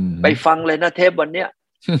ไปฟังเลยนะเทปวันเนี้ย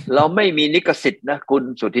เราไม่มีลิขสิทธิ์นะคุณ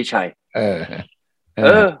สุทธิชัย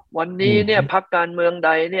วันนี้เนี่ยพรรคการเมืองใ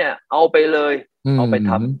ดเนี่ยเอาไปเลยเอาไป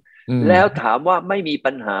ทำแล้วถามว่าไม่มี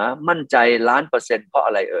ปัญหามั่นใจ1,000,000%เพราะอ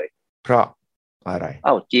ะไรเพราะอะไร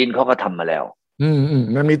จีนเขาก็ทำมาแล้ว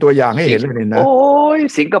มันมีตัวอย่างให้เห็นเลยนะโอ้ย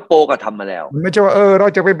สิงคโปร์ก็ทำมาแล้วไม่ใช่ว่าเรา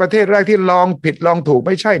จะเป็นประเทศแรกที่ลองผิดลองถูกไ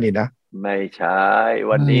ม่ใช่นี่นะไม่ใช่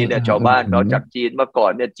วันนี้เนี่ยชาวบ้านเราจากจีนเมื่อก่อ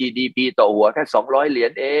นเนี่ย GDP ต่อหัวแค่200 เหรีย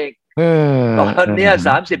ญเองตอนเนี้ย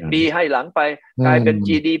30 ปีให้หลังไปกลายเป็น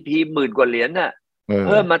GDP 10,000 กว่าเหรียญน่ะเ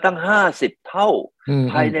พิ่มมาตั้ง50 เท่า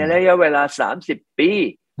ภายในระยะเวลา30 ปี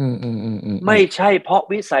ไม่ใช่เพราะ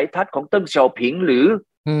วิสัยทัศน์ของเติ้งเสี่ยวผิงหรือ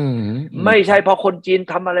ไม่ใช่เพราะคนจีน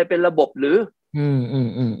ทำอะไรเป็นระบบหรือ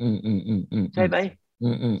ใช่ไหม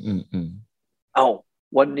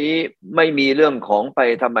วันนี้ไม่มีเรื่องของไป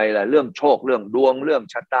ทำไมล่ะเรื่องโชคเรื่องดวงเรื่อง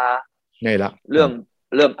ชะตาไงล่ะเรื่อง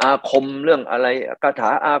เรื่องอาคมเรื่องอะไรคาถา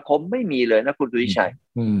อาคมไม่มีเลยนะคุณสุวิชัย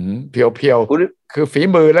เพียวๆคือฝี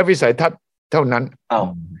มือและวิสัยทัศน์เท่านั้น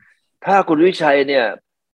ถ้าคุณสุวิชัยเนี่ย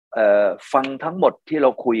ฟังทั้งหมดที่เรา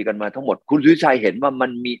คุยกันมาทั้งหมดคุณสุวิชัยเห็นว่ามั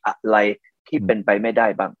นมีอะไรที่เป็นไปไม่ได้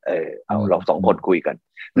บ้างเอาเราสองคนคุยกัน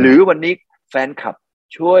หรือวันนี้แฟนคลับ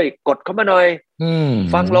ช่วยกดเข้ามาหน่อย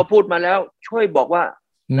ฟังเราพูดมาแล้วช่วยบอกว่า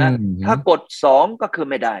นะถ้ากด2ก็คือ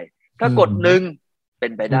ไม่ได้ถ้ากด1เป็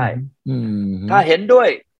นไปได้ถ้าเห็นด้วย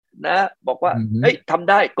นะบอกว่าเฮ้ยทำ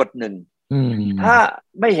ได้กด1ถ้า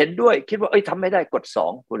ไม่เห็นด้วยคิดว่าทำไม่ได้กด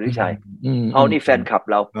2คุณสุวิชัยเอานี่แฟนคลับ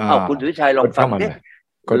เราเอาคุณสุวิชัยลองฟังดิ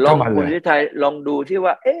ลองคุณสุวิชัยลองดูที่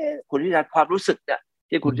ว่าคุณสุวิชัยความรู้สึกเนี่ย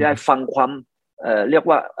ที่คุณสุวิชัยฟังความเรียก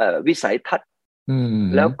ว่าวิสัยทัศน์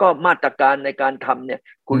แล้วก็มาตรการในการทำเนี่ย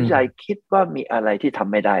คุณสุวิชัยคิดว่ามีอะไรที่ท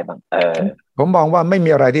ำไม่ได้บ้างผมมองว่าไม่มี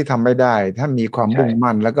อะไรที่ทำไม่ได้ถ้ามีความมุ่ง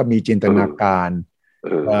มั่นแล้วก็มีจินตนาการ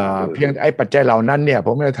เพียงปัจจัยเหล่านั้นเนี่ยผ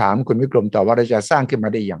มจะถามคุณวิกรมต่อว่าเราจะสร้างขึ้นมา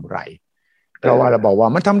ได้อย่างไรเพราะว่าเราบอกว่า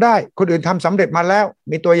มันทำได้คนอื่นทำสำเร็จมาแล้ว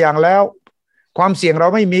มีตัวอย่างแล้วความเสี่ยงเรา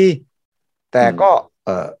ไม่มีแต่ก็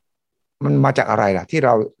มันมาจากอะไรล่ะที่เร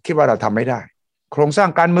าคิดว่าเราทำไม่ได้โครงสร้าง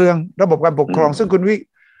การเมืองระบบการปกครองซึ่งคุณ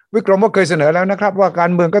วิกรมก็เคยเสนอแล้วนะครับว่ากา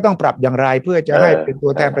รเมืองก็ต้องปรับอย่างไรเพื่อจะให้เป็นตั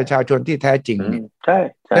วแทนประชาชนที่แท้จริงใช่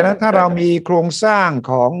ดังนั้นถ้าเรามีโครงสร้าง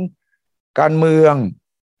ของการเมือง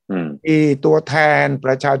มีตัวแทนป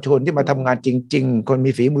ระชาชนที่มาทำงานจริงๆคน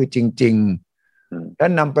มีฝีมือจริงๆและ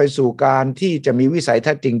นำไปสู่การที่จะมีวิสัย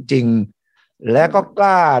ทัศน์จริงๆและก็ก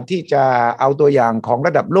ล้าที่จะเอาตัวอย่างของร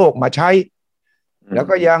ะดับโลกมาใช้แล้ว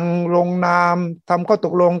ก็ยังลงนามทำข้อต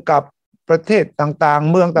กลงกับประเทศต่างๆ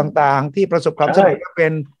เมืองต่างๆที่ประสบความสำเร็จก็เป็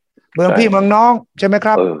นเมืองพี่เมืองน้องใช่ไหมค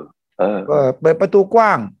รับเปิดประตูกว้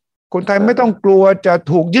างคนไทยไม่ต้องกลัวจะ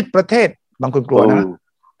ถูกยึดประเทศบางคนกลัวนะ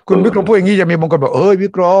คุณวิกรมพูดอย่างนี้จะมีบางคนบอกวิ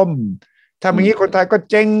กรมถ้าอย่างนี้คนไทยก็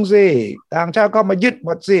เจ๊งสิต่างชาติก็มายึดหม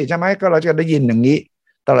ดสิใช่ไหมก็เราจะได้ยินอย่างนี้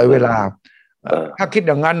ตลอดเวลาถ้าคิดอ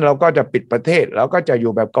ย่างนั้นเราก็จะปิดประเทศเราก็จะอ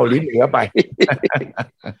ยู่แบบเกาหลีเหนือไป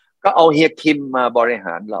ก็เอาเฮียคิมมาบริห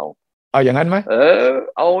ารเราเอาอย่างนั้นไหม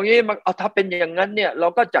เอางี้มาเอาถ้าเป็นอย่างนั้นเนี่ยเรา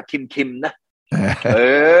ก็จะคิมนะ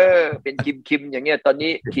เป็นคิมอย่างเงี้ยตอน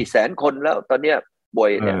นี้กี่แสนคนแล้วตอนเนี้ยป่ว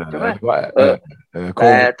ยเนี่ยใช่ไหมแ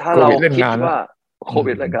ต่ถ้าเราคิดว่าโค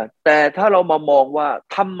วิดอะไรกันแต่ถ้าเรามามองว่า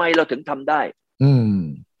ทำไมเราถึงทำได้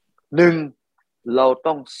1เรา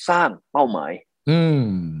ต้องสร้างเป้าหมาย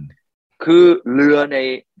คือเรือ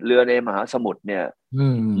ในมหาสมุทรเนี่ย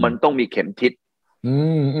มันต้องมีเข็มทิศ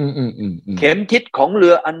เข็มทิศของเรื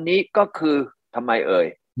ออันนี้ก็คือทำไม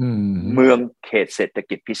เมืองเขตเศรษฐ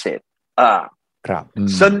กิจพิเศษครับ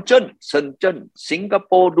เซินเจิ้นสิงคโ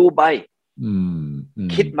ปร์ดูไบ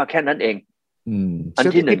คิดมาแค่นั้นเองอัน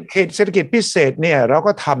ที่1เขตเศรษฐกิจพิเศษเนี่ยเรา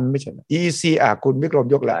ก็ทำไม่ใช่ EC คุณวิกรม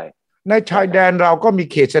ยกแล้วในชายแดนเราก็มี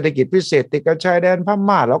เขตเศรษฐกิจพิเศษติดกับชายแดนพ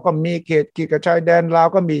ม่าเราก็มีเขตติดกับชายแดนลาว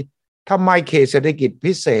ก็มีทำไมเขตเศรษฐกิจ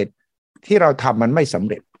พิเศษที่เราทำมันไม่สำ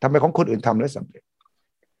เร็จทำไมของคนอื่นทำแล้วสำเร็จ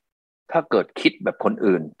ถ้าเกิดคิดแบบคน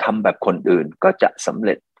อื่นทำแบบคนอื่นก็จะสำเ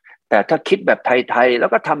ร็จแต่ถ้าคิดแบบไทยๆแล้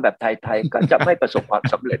วก็ทำแบบไทยๆก็จะไม่ประสบความ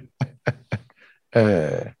สำเร็จ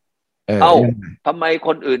ทำไมค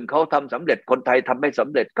นอื่นเขาทำสำเร็จคนไทยทำไม่ส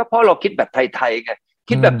ำเร็จก็เพราะเราคิดแบบไทยๆไง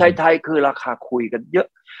คิดแบบไทยๆคือราคาคุยกันเยอะ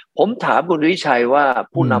ผมถามคุณวิชัยว่า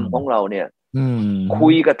ผู้นำของเราเนี่ยคุ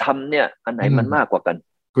ยกับทำเนี่ยอันไหนมันมากกว่ากัน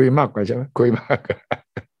คุยมากกว่าใช่ไหมคุยมาก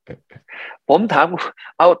ผมถา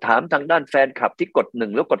มทางด้านแฟนคลับที่กด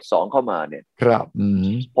1แล้วกด2เข้ามาเนี่ยครับ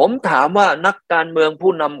ผมถามว่านักการเมือง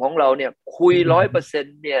ผู้นำของเราเนี่ยคุย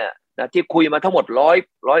 100% เนี่ยนะที่คุยมาทั้งหมด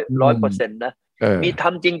100% นะมีท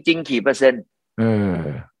ำจริงๆกี่เปอร์เซ็นต์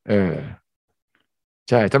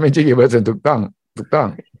ใช่ถ้าไม่จริงกี่เปอร์เซ็นต์ถูกต้อง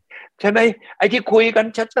ใช่ไหมไอ้ที่คุยกัน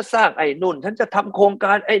ฉันจะสร้างไอ้นู่นฉันจะทำโครงก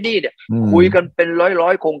ารไอ้นี่เนี่ยคุยกันเป็นร้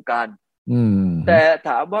อยโครงการแต่ถ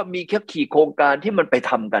ามว่ามีแค่กี่โครงการที่มันไป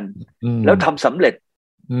ทำกันแล้วทำสำเร็จ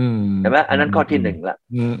ใช่ไหมอันนั้นข้อที่1ละ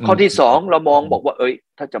ข้อที่2เรามองบอกว่า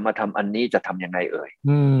ถ้าจะมาทำอันนี้จะทำยังไง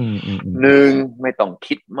1ไม่ต้อง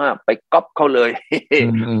คิดมากไปก๊อปเขาเลย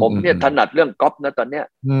ผมเนี่ยถนัดเรื่องก๊อปนะตอนเนี้ย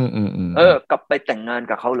กลับไปแต่งงาน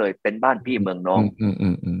กับเขาเลยเป็นบ้านพี่เมืองน้อง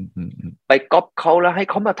ไปก๊อปเขาแล้วให้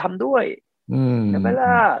เขามาทำด้วยใช่ไหมล่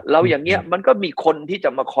ะเราอย่างเงี้ยมันก็มีคนที่จะ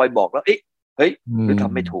มาคอยบอกแล้วเฮ้ยหรือท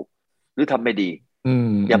ำไม่ถูกหรือทำไม่ดี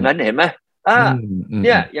อย่างนั้นเห็นไหมเ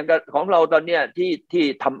นี่ยอย่างกับของเราตอนเนี้ยที่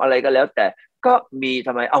ทำอะไรก็แล้วแต่ก็มีท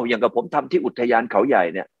ำไมอย่างกับผมทำที่อุทยานเขาใหญ่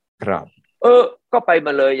เนี่ยครับก็ไปม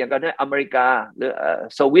าเลยอย่างกันเนี่ยอเมริกาหรือ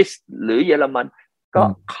สวิสหรือเยอรมันก็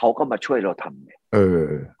เขาก็มาช่วยเราทำเนี่ย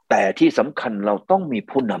แต่ที่สำคัญเราต้องมี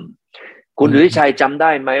ผู้นำคุณสุริชัยจำไ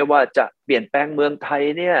ด้ไหมว่าจะเปลี่ยนแปลงเมืองไทย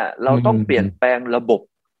เนี่ยเราต้องเปลี่ยนแปลงระบบ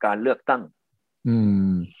การเลือกตั้ง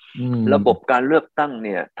ระบบการเลือกตั้งเ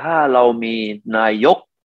นี่ยถ้าเรามีนายก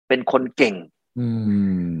เป็นคนเก่ง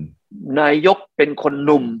นายกเป็นคนห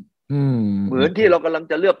นุ่มเหมือนที่เรากำลัง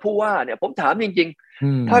จะเลือกผู้ว่าเนี่ยผมถามจริง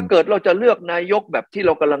ๆถ้าเกิดเราจะเลือกนายกแบบที่เร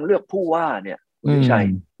ากำลังเลือกผู้ว่าเนี่ยคุณชัย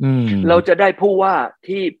เราจะได้ผู้ว่า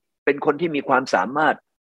ที่เป็นคนที่มีความสามารถ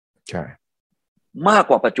ใช่มาก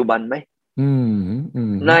กว่าปัจจุบันไหม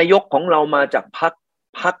นายกของเรามาจากพรร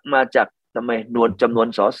คมาจากทำไมจำนวน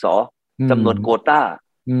สสจำนวนโควต้า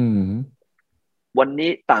วัน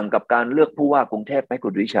นี้ต่างกับการเลือกผู้ว่ากรุงเทพไหมคุ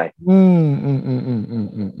ณวิชัย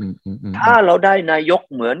ถ้าเราได้นายก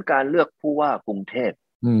เหมือนการเลือกผู้ว่ากรุงเทพ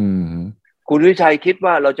คุณวิชัยคิด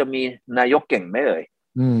ว่าเราจะมีนายกเก่งไหมเอ่ย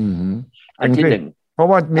อันที่หนึ่งเพราะ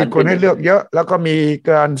ว่ามีคนให้เลือกเยอะแล้วก็มี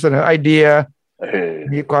การเสนอไอเดีย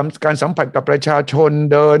มีการสัมผัสกับประชาชน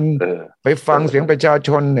เดินไปฟังเสียงประชาช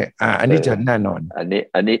นเนี่ยอันนี้จะแน่นอนอัน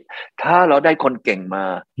นี้ถ้าเราได้คนเก่งมา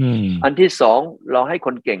อันที่สองเราให้ค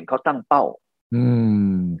นเก่งเขาตั้งเป้า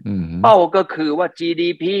เป้าก็คือว่า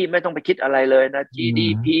GDP ไม่ต้องไปคิดอะไรเลยนะ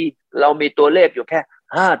GDP เรามีตัวเลขอยู่แค่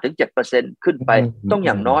 5-7% ขึ้นไปต้องอ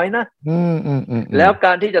ย่างน้อยนะแล้วก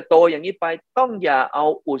ารที่จะโตอย่างนี้ไปต้องอย่าเอา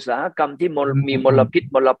อุตสาหกรรมที่มีมลพิษ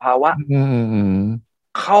มลภาวะ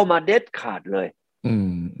เข้ามาเด็ดขาดเลย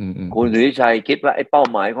คุณสุริชัยคิดว่าไอ้เป้า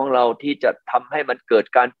หมายของเราที่จะทำให้มันเกิด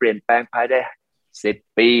การเปลี่ยนแปลงภายใน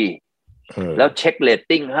10 ปีแล้วเช็คเรต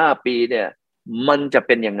ติ้ง5 ปีเนี่ยมันจะเ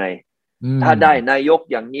ป็นยังไงถ้าได้นายก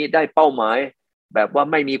อย่างนี้ได้เป้าหมายแบบว่า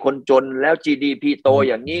ไม่มีคนจนแล้ว GDP โต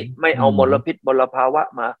อย่างนี้ไม่เอามลพิษมลภาวะ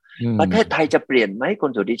มาประเทศไทยจะเปลี่ยนไหมคุ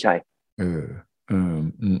ณสุริชัย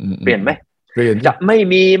เปลี่ยนไหมจะไม่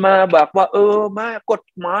มีมาแบบว่ามากฎ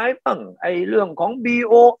หมายบ้างไอ้เรื่องของ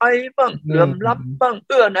BOI บ้างเหลื่อมล้ำบ้าง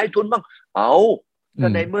นายทุนบ้างก็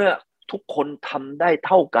ในเมื่อทุกคนทำได้เ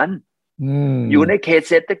ท่ากันอยู่ในเขต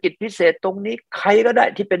เศรษฐกิจพิเศษตรงนี้ใครก็ได้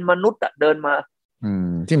ที่เป็นมนุษย์เดินมา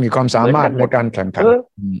ที่มีความสามารถในการแข่งขัน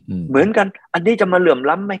เหมือนกันอันนี้จะมาเหลื่อม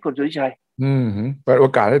ล้ำไหมคุณสุริชัยเปิดโอ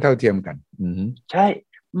กาสให้เท่าเทียมกันใช่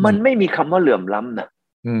มันไม่มีคำว่าเหลื่อมล้ำนะ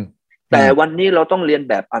แต่วันนี้เราต้องเรียน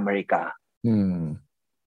แบบอเมริกา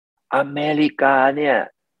อเมริกาเนี่ย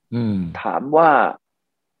ถามว่า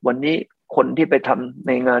วันนี้คนที่ไปทำใ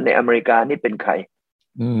นงานในอเมริกานี่เป็นใคร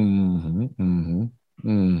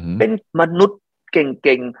เป็นมนุษย์เ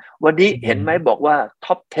ก่งๆวันนี้เห็นไหมบอกว่า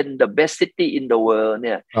top 10 the best city in the world เ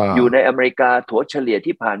นี่ยอยู่ในอเมริกาถัวเฉลี่ย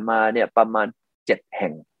ที่ผ่านมาเนี่ยประมาณ7 แห่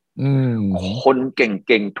งคนเ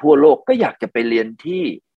ก่งๆทั่วโลกก็อยากจะไปเรียนที่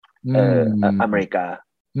อเมริกา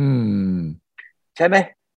ใช่ไหม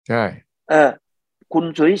ใช่คุณ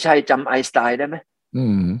สุริชัยจำไอน์สไตน์ได้ไหม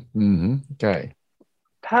ใช่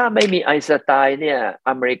ถ้าไม่มีไอน์สไตน์เนี่ย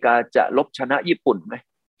อเมริกาจะลบชนะญี่ปุ่นไหม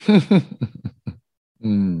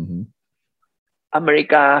อเมริ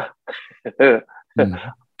กา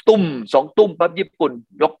ตุ้ม2 ตุ้มปั๊บญี่ปุ่น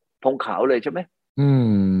ยกธงขาวเลยใช่ไหม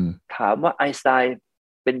ถามว่าไอน์สไตน์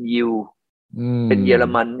เป็นยิวเป็นเยอร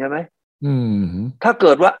มันใช่ไหมถ้าเ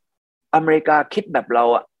กิดว่าอเมริกาคิดแบบเรา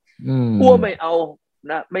กลัวไม่เอา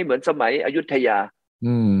นะไม่เหมือนสมัยอยุธยา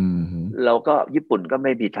เราก็ญี่ปุ่นก็ไ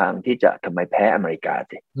ม่มีทางที่จะทำไมแพ้อเมริกา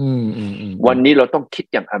สิวันนี้เราต้องคิด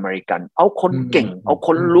อย่างอเมริกันเอาคนเก่งเอาค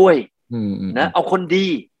นรวยนะเอาคนดี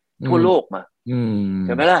ทั่วโลกมาใ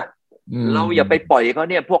ช่ไหมล่ะเราอย่าไปปล่อยเขา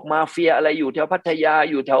เนี่ยพวกมาเฟียอะไรอยู่แถวพัทยา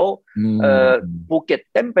อยู่แถวภูเก็ต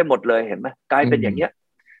เต็มไปหมดเลยเห็นไหมกลายเป็นอย่างเงี้ย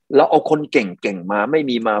เราเอาคนเก่งมาไม่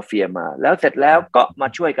มีมาเฟียมาแล้วเสร็จแล้วก็มา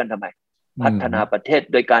ช่วยกันทำไมพัฒนาประเทศ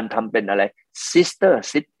โดยการทำเป็นอะไร sister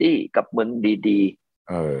city กับเมืองดี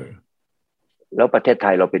ๆแล้วประเทศไท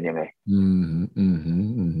ยเราเป็นยังไง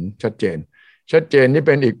ชัดเจนนี่เ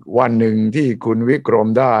ป็นอีกวันหนึ่งที่คุณวิกรม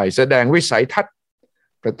ได้แสดงวิสัยทัศน์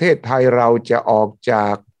ประเทศไทยเราจะออกจา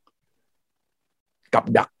กกับ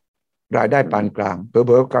ดักรายได้ปานกลางเผ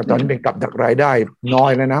ลอๆตอนนี้เป็นกับดักรายได้น้อ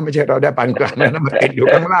ยแล้วนะไม่ใช่เราได้ปานกลางนะมันติดอยู่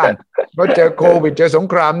ข้างล่างเพราะเจอโควิดเจอสง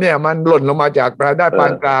ครามเนี่ยมันหล่นลงมาจากรายได้ปา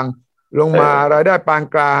นกลางลงมารายได้ปาน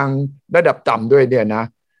กลางระดับต่ำด้วยเนี่ยนะ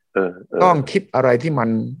ต้องคิดอะไรที่มัน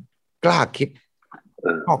กล้าคิด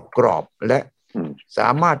นอกกรอบและสา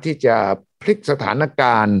มารถที่จะพลิกสถานก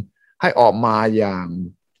ารณ์ให้ออกมาอย่าง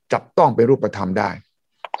จับต้องเป็นรูปธรรมได้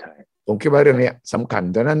ผมคิดว่าเรื่องนี้สำคัญ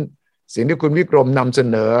ดังนั้นสิ่งที่คุณวิกรมนำเส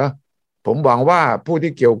นอผมหวังว่าผู้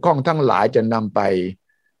ที่เกี่ยวข้องทั้งหลายจะนำไป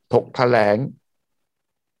ถกแถลง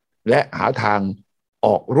และหาทางอ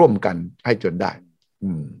อกร่วมกันให้จนได้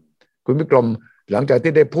คุณวิกรมหลังจาก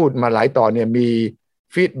ที่ได้พูดมาหลายตอนเนี่ยมี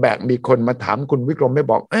ฟีดแบ็กมีคนมาถามคุณวิกรมไม่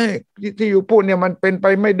บอกที่อยู่พูดเนี่ยมันเป็นไป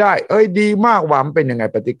ไม่ได้ดีมากว่ามันเป็นยังไง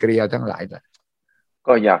ปฏิกิริยาทั้งหลายเลย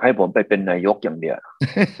ก็อยากให้ผมไปเป็นนายกอย่างเดียว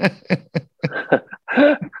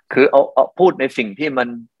คือเอาพูดในสิ่งที่มัน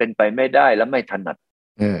เป็นไปไม่ได้และไม่ถนัด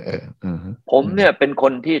ผมเนี่ยเป็นค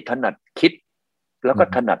นที่ถนัดคิดแล้วก็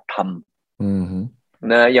ถนัดท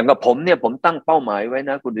ำนะอย่างกับผมเนี่ยผมตั้งเป้าหมายไว้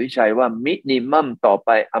นะคุณวิชัยว่ามินิมัมต่อไป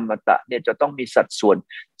อมตะเนี่ยจะต้องมีสัดส่วน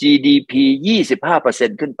GDP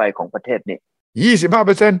 25% ขึ้นไปของประเทศนี่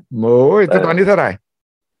25%โอ้ยตอนนี้เท่าไหร่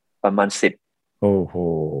ประมาณ10โอ้โห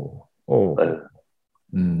โอ้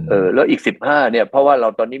แล้วอีก15เนี่ยเพราะว่าเรา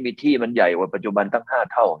ตอนนี้มีที่มันใหญ่กว่าปัจจุบันตั้ง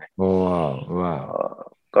5 เท่าไงว้าว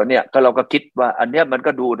ก็เนี่ยก็เราก็คิดว่าอันเนี้ยมัน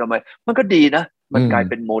ก็ดูทำไมมันก็ดีนะมันกลาย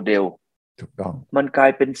เป็นโมเดลถูกต้องมันกลา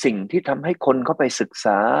ยเป็นสิ่งที่ทำให้คนเข้าไปศึกษ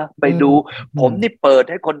าไปดูผมนี่เปิด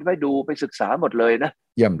ให้คนไปดูไปศึกษาหมดเลยนะ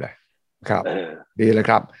เยี่ยมเลยครับดีเลย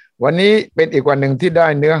ครับวันนี้เป็นอีกวันหนึ่งที่ได้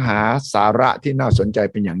เนื้อหาสาระที่น่าสนใจ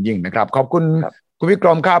เป็นอย่างยิ่งนะครับขอบคุณคุณวิกร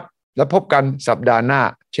มครับแล้วพบกันสัปดาห์หน้า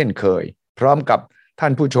เช่นเคยพร้อมกับท่า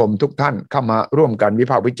นผู้ชมทุกท่านเข้ามาร่วมกันวิ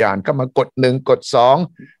พากษ์วิจารณ์เข้ามากด1กด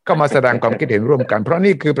2เข้ามาแสดงความคิดเห็นร่วมกันเพราะ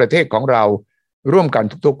นี่คือประเทศของเราร่วมกัน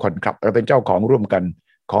ทุกๆคนครับเราเป็นเจ้าของร่วมกัน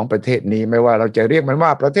ของประเทศนี้ไม่ว่าเราจะเรียกมันว่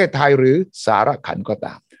าประเทศไทยหรือสารขันก็ต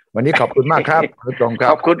ามวันนี้ขอบคุณมากครับคุณตรงครับ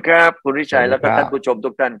ขอบคุณครับคุณวิชัยแล้วก็ท่านผู้ชมทุ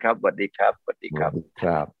กท่านครับสวัสดีครับสวัสดีครับ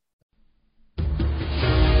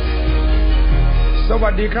สวั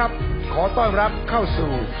สดีครับขอต้อนรับเข้า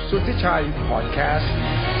สู่สุทธิชัยพอดแคส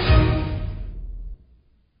ต์